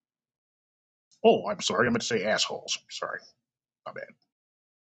 Oh, I'm sorry, I meant to say assholes. Sorry, my bad.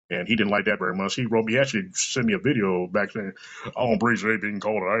 And he didn't like that very much. He actually sent me a video back saying, I don't appreciate being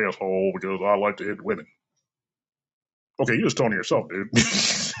called an asshole because I like to hit women. Okay, you just talking to yourself, dude.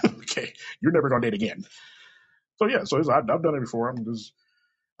 Okay, you're never gonna date again. So yeah, I've done it before.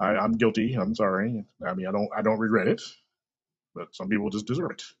 I'm guilty. I'm sorry. I mean, I don't regret it, but some people just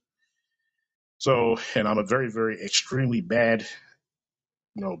deserve it. So, and I'm a very, very extremely bad,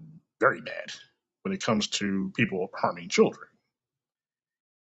 you know, very bad when it comes to people harming children.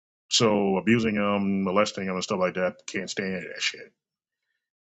 So abusing them, molesting them, and stuff like that, can't stand that shit.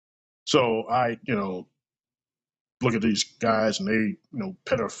 So I, look at these guys and they,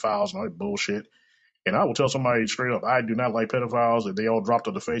 pedophiles and all that bullshit. And I will tell somebody straight up, I do not like pedophiles. If they all dropped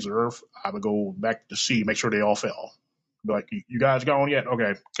to the face of the earth, I would go back to sea, make sure they all fell. Be like, you guys gone yet?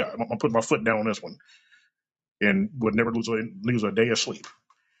 Okay, I'm gonna put my foot down on this one, and would never lose a day of sleep.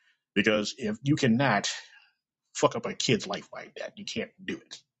 Because if you cannot fuck up a kid's life like that, you can't do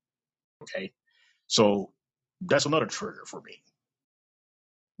it. Okay, so that's another trigger for me.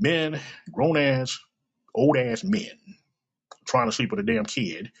 Men, grown ass, old ass men, trying to sleep with a damn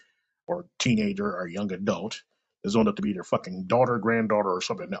kid or teenager or young adult is on up to be their fucking daughter, granddaughter, or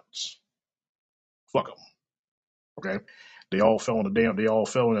something else. Fuck them. Okay, They all fell in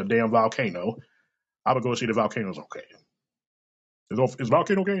a damn volcano. I would go see the volcano's okay. Is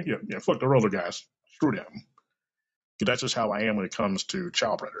volcano okay? Yeah, yeah. Fuck the other guys. Screw them. 'Cause that's just how I am when it comes to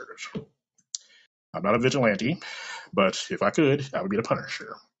child predators. I'm not a vigilante, but if I could, I would be the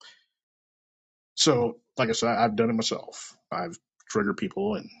punisher. So, like I said, I've done it myself. I've triggered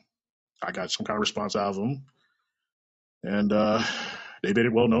people, and I got some kind of response out of them, and they made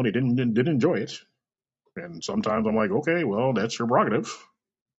it well known they didn't enjoy it. And sometimes I'm like, okay, well, that's your prerogative,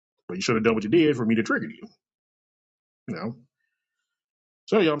 but you should have done what you did for me to trigger you. You know.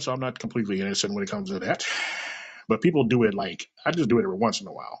 So yeah, I'm not completely innocent when it comes to that. But people do it like I just do it every once in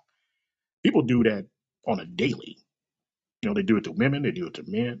a while. People do that on a daily. They do it to women, they do it to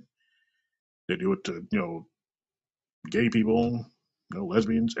men, they do it to gay people,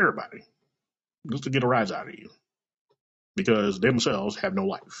 lesbians, everybody, just to get a rise out of you because themselves have no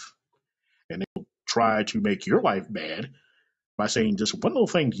life, and they will try to make your life bad by saying just one little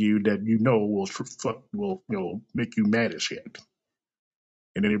thing to you that will make you mad as shit,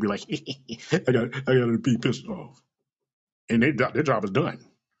 and then they'll be like, I gotta be pissed off, and their job is done.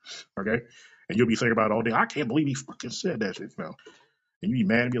 Okay, and you'll be thinking about it all day. I can't believe he fucking said that shit. And you be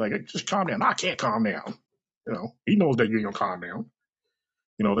mad and be like, hey, just calm down. I can't calm down. He knows that you ain't gonna calm down.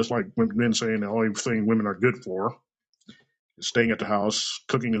 That's like men saying the only thing women are good for is staying at the house,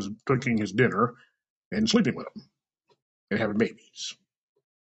 cooking his dinner, and sleeping with him and having babies.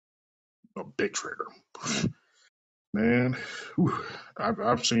 A big trigger, man. Whew.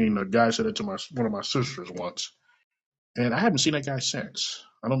 I've seen a guy say that to one of my sisters once, and I haven't seen that guy since.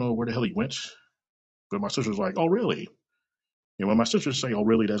 I don't know where the hell he went, but my sister's like, "Oh, really?" And when my sisters say, "Oh,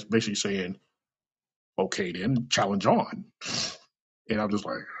 really," that's basically saying, "Okay, then challenge on." And I'm just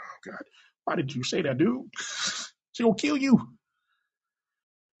like, "Oh God, why did you say that, dude? She gonna kill you."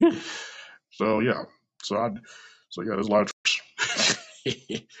 So yeah, so I, so yeah, there's a lot of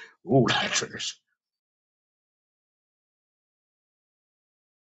triggers. Ooh, a lot of triggers.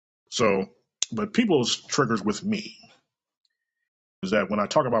 So, but people's triggers with me is that when I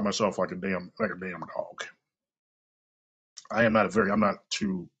talk about myself like a damn dog, I'm not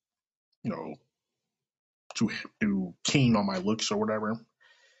you know, too keen on my looks or whatever.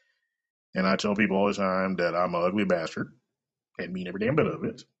 And I tell people all the time that I'm an ugly bastard and mean every damn bit of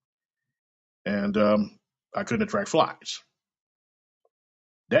it. And I couldn't attract flies.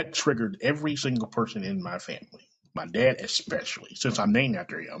 That triggered every single person in my family. My dad especially, since I'm named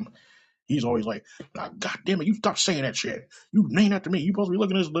after him. He's always like, God damn it, you stop saying that shit. You named after me. You supposed to be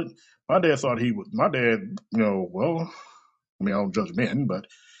looking at this. My dad thought he was, my dad, well, I mean, I don't judge men, but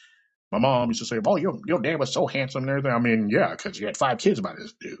my mom used to say, oh, your dad was so handsome and everything. I mean, yeah, because he had 5 kids by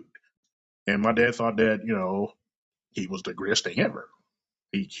this dude. And my dad thought that, he was the greatest thing ever.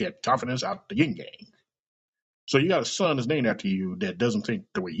 He had confidence out the yin yang. So you got a son that's named after you that doesn't think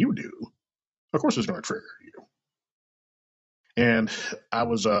the way you do. Of course, it's going to trigger you. And I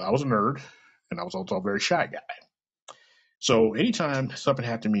was a nerd, and I was also a very shy guy. So anytime something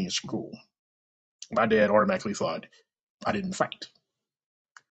happened to me in school, my dad automatically thought I didn't fight.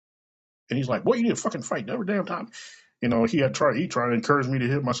 And he's like, "Boy, you need to fucking fight every damn time." He tried to encourage me to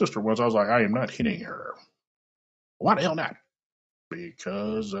hit my sister once. I was like, "I am not hitting her." Why the hell not?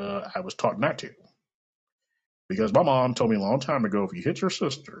 Because I was taught not to. Because my mom told me a long time ago, if you hit your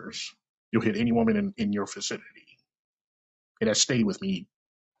sisters, you'll hit any woman in your vicinity. And that stayed with me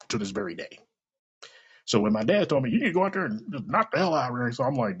to this very day. So when my dad told me, you need to go out there and just knock the hell out of her, so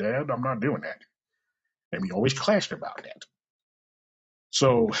I'm like, Dad, I'm not doing that. And we always clashed about that.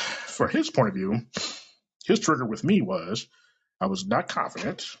 So for his point of view, his trigger with me was I was not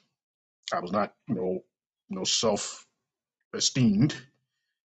confident. I was not, no self esteemed.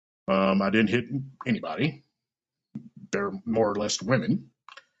 I didn't hit anybody. They're more or less women.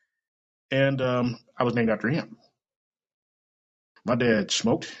 And I was named after him. My dad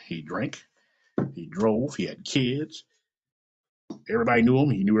smoked, he drank, he drove, he had kids. Everybody knew him,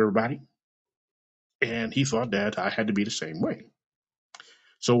 he knew everybody. And he thought that I had to be the same way.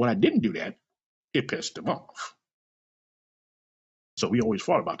 So when I didn't do that, it pissed him off. So we always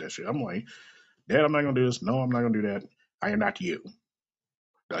fought about that shit. I'm like, Dad, I'm not gonna do this. No, I'm not gonna do that. I am not you.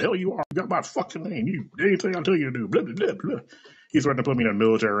 The hell you are? You got my fucking name. You anything I tell you to do. Blah blah blah blah. He threatened to put me in the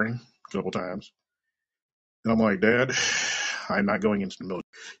military a couple times. And I'm like, Dad, I'm not going into the military.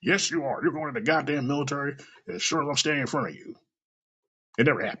 Yes, you are. You're going in the goddamn military as sure as I'm standing in front of you. It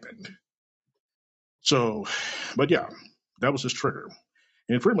never happened. So, but yeah, that was his trigger.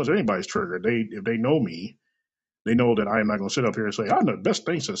 And pretty much anybody's trigger. If they know me, they know that I am not going to sit up here and say, I'm the best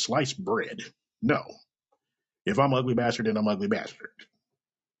thing since sliced bread. No. If I'm ugly bastard, then I'm ugly bastard.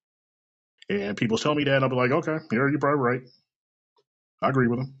 And people tell me that, and I'll be like, okay, yeah, you're probably right. I agree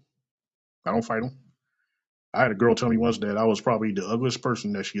with them. I don't fight them. I had a girl tell me once that I was probably the ugliest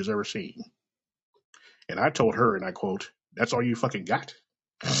person that she has ever seen. And I told her, and I quote, that's all you fucking got?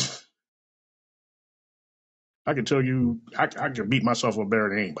 I can tell you, I can beat myself up better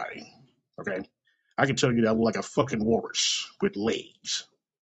than anybody. Okay? I can tell you that I look like a fucking walrus with legs.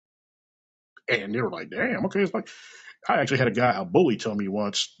 And they were like, damn, okay. It's like, I actually had a bully, tell me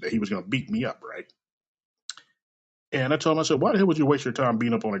once that he was going to beat me up, right? And I told him, I said, why the hell would you waste your time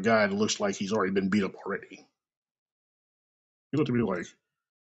beating up on a guy that looks like he's already been beat up already? He looked at me like,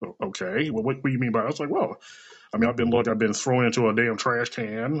 okay, well, what do you mean by that? I was like, well, I mean, I've been thrown into a damn trash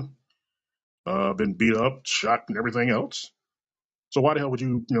can, been beat up, shot, and everything else. So why the hell would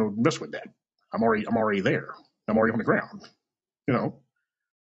mess with that? I'm already there. I'm already on the ground, you know.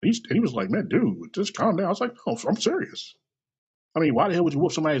 And he was like, man, dude, just calm down. I was like, no, I'm serious. I mean, why the hell would you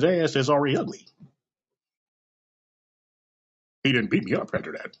whoop somebody's ass that's already ugly? He didn't beat me up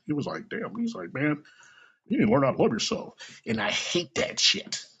after that. He was like, damn. He's like, man, you need to learn how to love yourself. And I hate that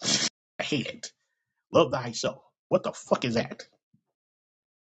shit. I hate it. Love thyself. What the fuck is that?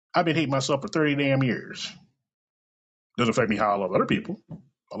 I've been hating myself for 30 damn years. Doesn't affect me how I love other people.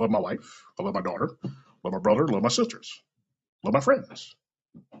 I love my wife. I love my daughter. Love my brother. Love my sisters. Love my friends.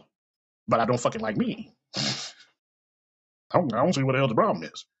 But I don't fucking like me. I don't see what the hell the problem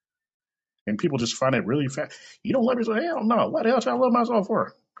is. And people just find it really fast. You don't love yourself? Hell no. What the hell should I love myself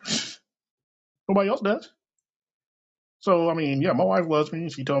for? Nobody else does. So, I mean, yeah, my wife loves me.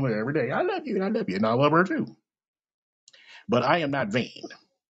 She told me every day, I love you, and I love you, and I love her too. But I am not vain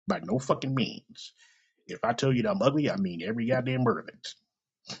by no fucking means. If I tell you that I'm ugly, I mean every goddamn word of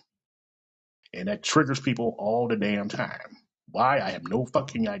it. And that triggers people all the damn time. Why? I have no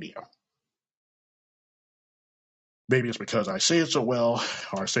fucking idea. Maybe it's because I say it so well,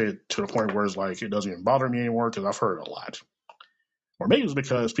 or I say it to the point where it's like it doesn't even bother me anymore because I've heard it a lot. Or maybe it's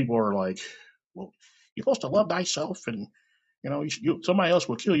because people are like, well, you're supposed to love thyself and, somebody else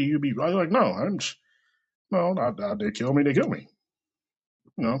will kill you. You'll be like, no, they kill me, they kill me.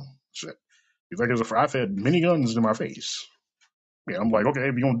 Shit. You think I've had many guns in my face. Yeah, I'm like, okay,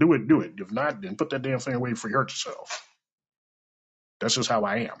 if you're going to do it, do it. If not, then put that damn thing away before you hurt yourself. That's just how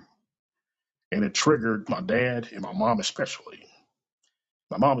I am. And it triggered my dad and my mom especially.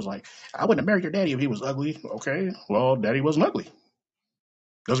 My mom was like, I wouldn't have married your daddy if he was ugly. Okay, well, daddy wasn't ugly.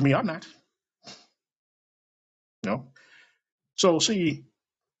 Doesn't mean I'm not. You know? So, see,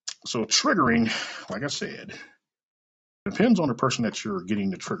 triggering, like I said, depends on the person that you're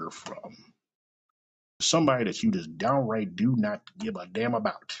getting the trigger from. Somebody that you just downright do not give a damn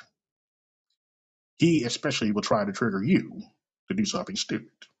about. He especially will try to trigger you to do something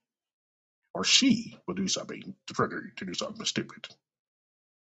stupid. Or she will do something to trigger you to do something stupid.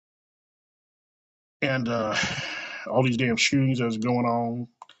 And all these damn shootings that's going on,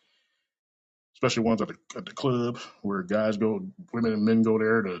 especially ones at the club where guys go, women and men go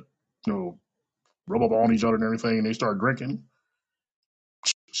there to, rub up on each other and everything, and they start drinking.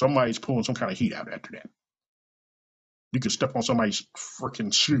 Somebody's pulling some kind of heat out after that. You could step on somebody's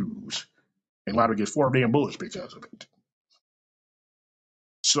freaking shoes and liable to get 4 damn bullets because of it.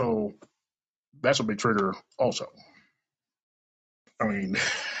 So that's a big trigger also. I mean,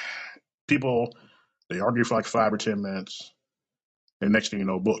 people, they argue for like 5 or 10 minutes, and next thing you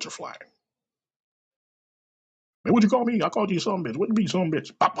know, bullets are flying. Man, what'd you call me? I called you some bitch. What you be some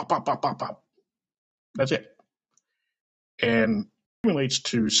bitch? Pop, pop, pop, pop, pop, pop. That's it. And it relates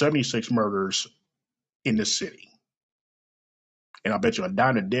to 76 murders in this city. And I bet you a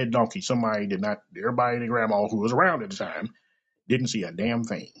dime a dead donkey, somebody did not, everybody and their grandma who was around at the time didn't see a damn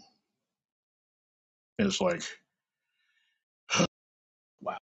thing. And it's like,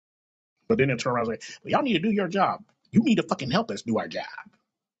 wow. But then it turned around and like, well, y'all need to do your job. You need to fucking help us do our job.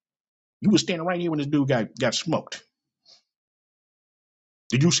 You was standing right here when this dude got smoked.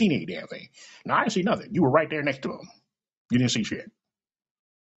 Did you see any damn thing? No, I didn't see nothing. You were right there next to him. You didn't see shit.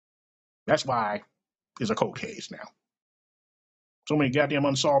 That's why it's a cold case now. So many goddamn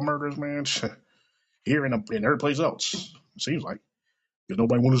unsolved murders, man. Here and every place else. It seems like. Because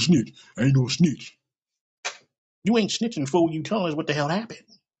nobody want to snitch. I ain't no snitch. You ain't snitching, fool. You telling us what the hell happened.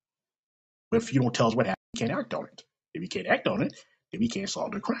 But if you don't tell us what happened, you can't act on it. If you can't act on it, then we can't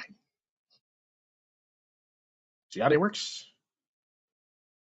solve the crime. See how that works?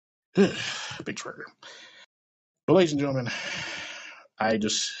 Big trigger. But ladies and gentlemen, I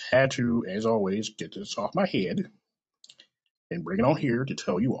just had to, as always, get this off my head and bring it on here to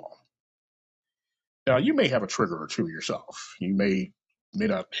tell you all. Now, you may have a trigger or two yourself. You may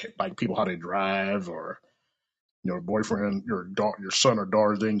not like people how they drive, or your boyfriend, your son or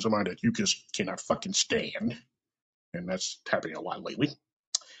daughter's dating somebody that you just cannot fucking stand, and that's happening a lot lately.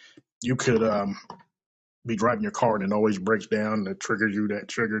 You could be driving your car and it always breaks down. That triggers you. That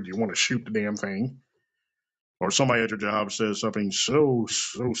triggered you want to shoot the damn thing. Or somebody at your job says something so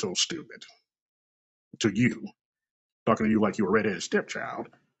stupid to you, talking to you like you were a redheaded stepchild.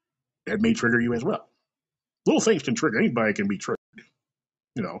 That may trigger you as well. Little things can trigger. Anybody can be triggered.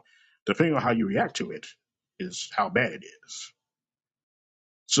 You know, depending on how you react to it is how bad it is.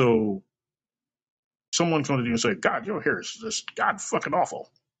 So someone comes to you and say, God, your hair is just God fucking awful.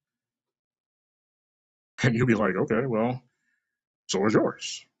 And you'll be like, okay, well, so is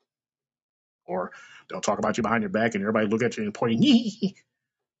yours. Or they'll talk about you behind your back and everybody look at you and pointing,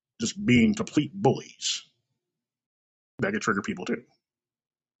 just being complete bullies. That can trigger people too.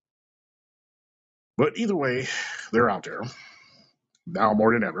 But either way, they're out there now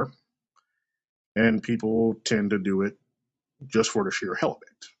more than ever. And people tend to do it just for the sheer hell of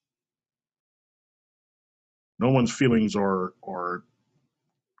it. No one's feelings are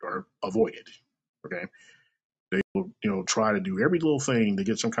avoided. Okay. They will, try to do every little thing to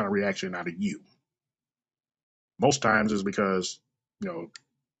get some kind of reaction out of you. Most times is because,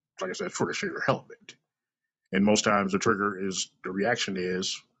 like I said, for the sheer hell of it. And most times the reaction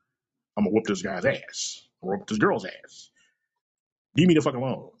is, I'm gonna whoop this guy's ass. I'm gonna whoop this girl's ass. Leave me the fuck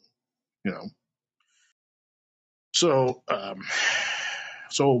alone. You know. So,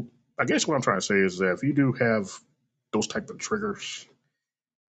 so I guess what I'm trying to say is that if you do have those type of triggers,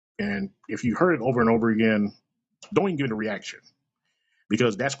 and if you heard it over and over again, don't even give it a reaction,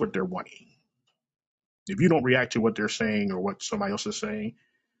 because that's what they're wanting. If you don't react to what they're saying or what somebody else is saying,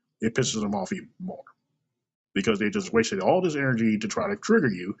 it pisses them off even more, because they just wasted all this energy to try to trigger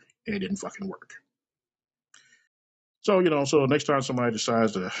you and it didn't fucking work. So, so next time somebody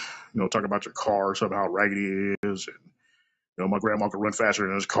decides to, talk about your car, somehow raggedy it is, and, my grandma could run faster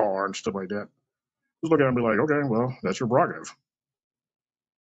in his car and stuff like that, just look at him and be like, okay, well, that's your prerogative.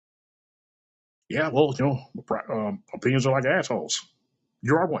 Yeah, well, opinions are like assholes.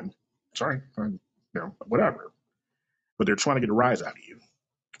 You are one. Sorry. Whatever. But they're trying to get a rise out of you.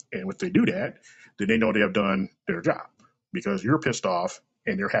 And if they do that, then they know they have done their job, because you're pissed off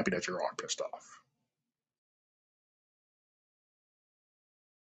and they're happy that you're all pissed off.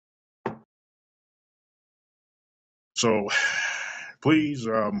 So please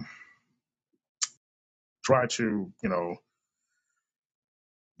try to,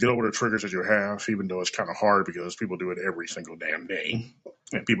 get over the triggers that you have, even though it's kind of hard because people do it every single damn day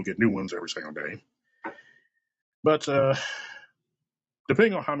and people get new ones every single day. But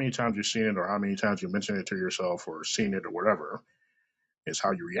depending on how many times you've seen it or how many times you mention it to yourself or seen it or whatever, is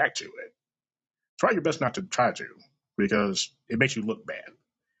how you react to it. Try your best not to try to, because it makes you look bad.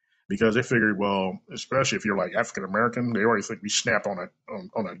 Because they figure, well, especially if you're like African American, they already think we snap on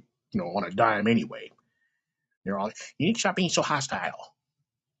a dime anyway. They're all like, you need to stop being so hostile.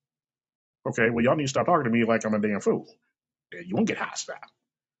 Okay, well, y'all need to stop talking to me like I'm a damn fool. Yeah, you won't get hostile.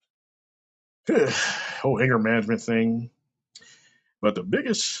 Whole anger management thing. But the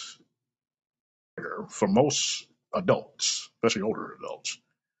biggest trigger for most adults, especially older adults,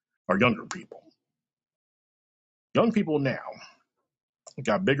 are younger people. Young people now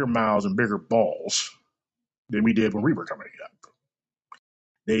got bigger mouths and bigger balls than we did when we were coming up.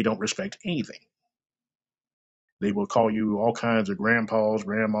 They don't respect anything. They will call you all kinds of grandpas,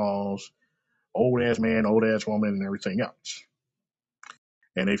 grandmas, old ass man, old ass woman, and everything else.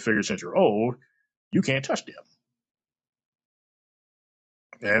 And they figure since you're old, you can't touch them.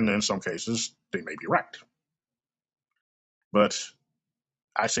 And in some cases, they may be right. But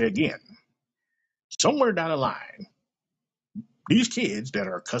I say again, somewhere down the line, these kids that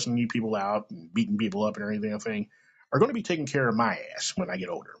are cussing you people out and beating people up and everything are going to be taking care of my ass when I get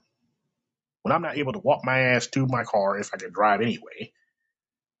older. When I'm not able to walk my ass to my car if I can drive anyway,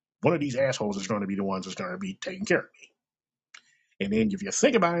 one of these assholes is going to be the ones that's going to be taking care of me. And then if you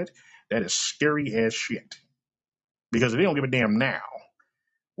think about it, that is scary as shit. Because if they don't give a damn now,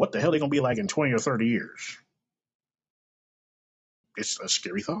 what the hell are they going to be like in 20 or 30 years? It's a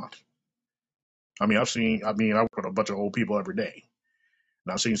scary thought. I work with a bunch of old people every day.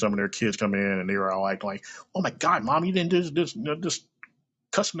 And I've seen some of their kids come in and they were all like, oh my God, mom, you didn't just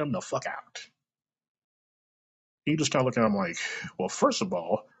cussing them the fuck out. You just kind of look at them like, well, first of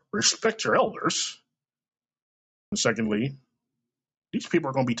all, respect your elders. And secondly, these people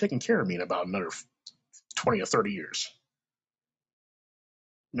are going to be taking care of me in about another 20 or 30 years.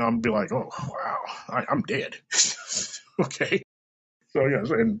 I'm going to be like, oh, wow, I'm dead. Okay. So,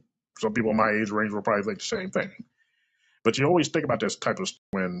 yes, and some people my age range will probably think the same thing. But you always think about this type of stuff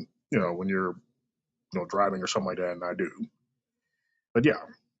when you're driving or something like that, and I do. But yeah,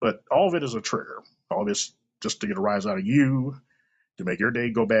 but all of it is a trigger. All this just to get a rise out of you, to make your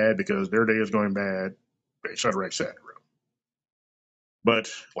day go bad because their day is going bad, et cetera, et cetera. But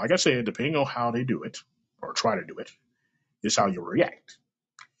like I said, depending on how they do it or try to do it, is how you react.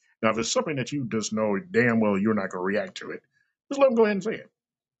 Now, if it's something that you just know damn well you're not going to react to it, just let them go ahead and say it.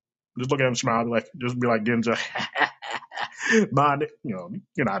 Just look at them, smile, just be like Denzel, mind, you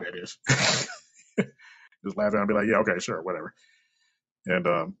know how that is. Just laugh and be like, yeah, okay, sure, whatever,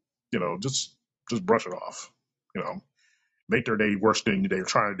 and just brush it off. You know, make their day worse than they're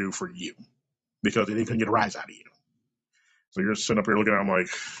trying to do for you because they couldn't get a rise out of you. So you're sitting up here looking at them like,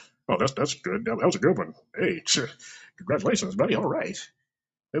 oh, that's good. That was a good one. Hey, congratulations, buddy. All right.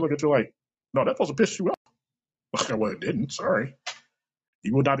 They look at you like, no, that supposed to piss you off. Well, it didn't. Sorry.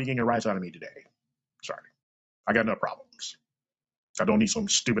 You will not be getting a rise out of me today. Sorry. I got enough problems. I don't need some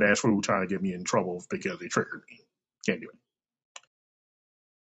stupid ass fool trying to get me in trouble because they triggered me. Can't do it.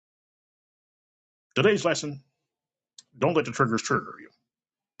 Today's lesson, don't let the triggers trigger you.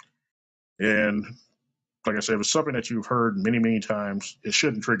 And like I said, if it's something that you've heard many, many times, it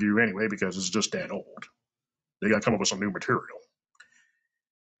shouldn't trigger you anyway because it's just that old. They got to come up with some new material.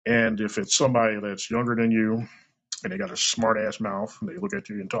 And if it's somebody that's younger than you and they got a smart ass mouth and they look at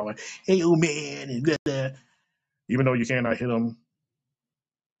you and talk like, hey, old man, and blah, blah. Even though you cannot hit them,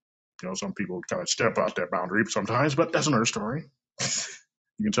 some people kind of step out that boundary sometimes, but that's another story.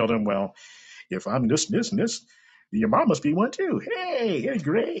 You can tell them, well, if I'm this, and this, your mom must be one too. Hey, it's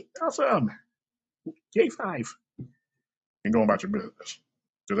great. Awesome. J5. And go about your business.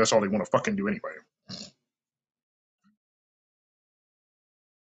 Because that's all they want to fucking do anyway.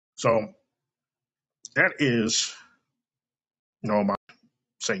 So that is, my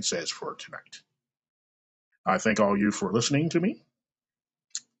Saint says for tonight. I thank all you for listening to me.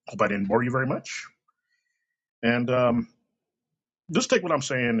 Hope I didn't bore you very much. And just take what I'm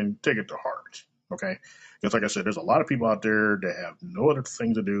saying and take it to heart. Okay? Because like I said, there's a lot of people out there that have no other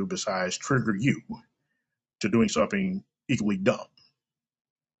thing to do besides trigger you to doing something equally dumb.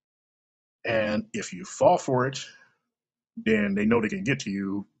 And if you fall for it, then they know they can get to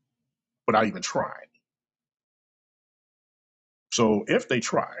you without even trying. So if they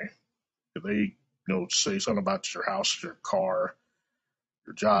try, if they say something about your house, your car,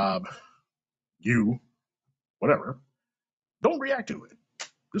 your job, you, whatever, don't react to it.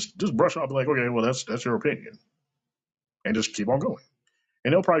 Just brush off, like, okay, well that's your opinion, and just keep on going.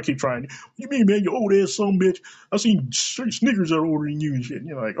 And they'll probably keep trying. What you mean, man? You old ass son bitch. I seen Snickers are older than you and shit. And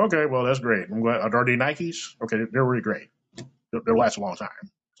you're like, okay, well that's great. I'm glad. Are they Nikes? Okay, they're really great. They'll last a long time.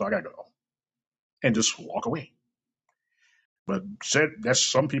 So I gotta go and just walk away. But that's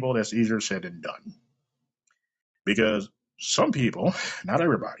some people. That's easier said than done because some people, not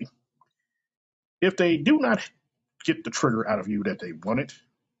everybody, if they do not get the trigger out of you that they wanted,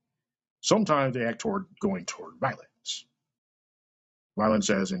 sometimes they act toward going toward violence. Violence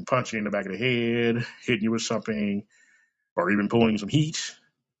as in punching in the back of the head, hitting you with something, or even pulling some heat,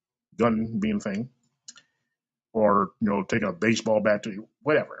 gun being a thing, or taking a baseball bat to you,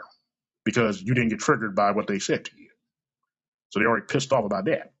 whatever, because you didn't get triggered by what they said to you. So they already pissed off about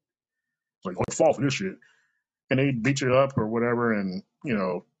that. It's like, oh, fall for this shit, and they beat you up or whatever, and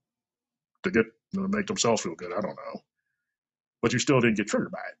to get make themselves feel good. I don't know, but you still didn't get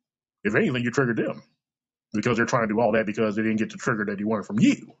triggered by it. If anything, you triggered them because they're trying to do all that because they didn't get the trigger that you wanted from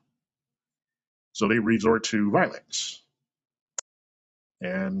you. So they resort to violence,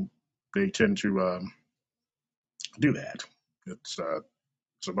 and they tend to do that. So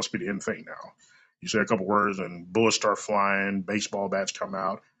it must be the end thing now. You say a couple words and bullets start flying, baseball bats come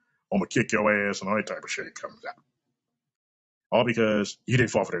out, I'm gonna kick your ass, and all that type of shit comes out. All because you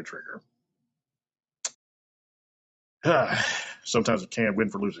didn't fall for their trigger. Sometimes it can't win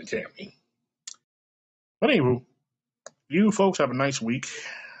for losing, can we? But anyway, you folks have a nice week.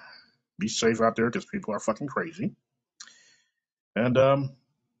 Be safe out there because people are fucking crazy. And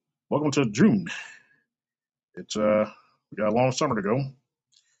welcome to June. It's we got a long summer to go.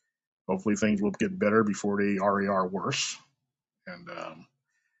 Hopefully things will get better before they already are worse. And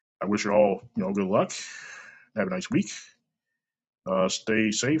I wish you all good luck. Have a nice week.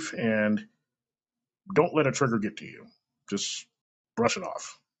 Stay safe and don't let a trigger get to you. Just brush it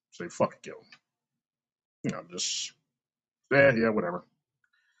off. Say fuck it, kill. Just yeah, whatever.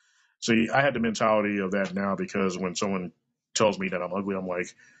 See, I had the mentality of that now because when someone tells me that I'm ugly, I'm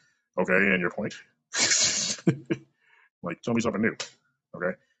like, okay, and your point? Like, tell me something new.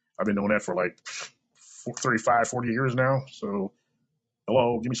 Okay, I've been doing that for like 35, 40 years now. So,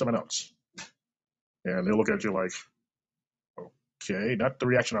 hello, give me something else. And they'll look at you like, okay, not the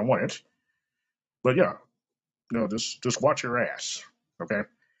reaction I wanted, but yeah, just watch your ass. Okay,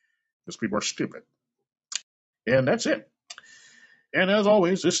 because people are stupid, and that's it. And as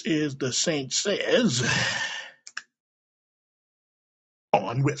always, this is the Saint Says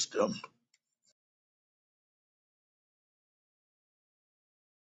on Wisdom.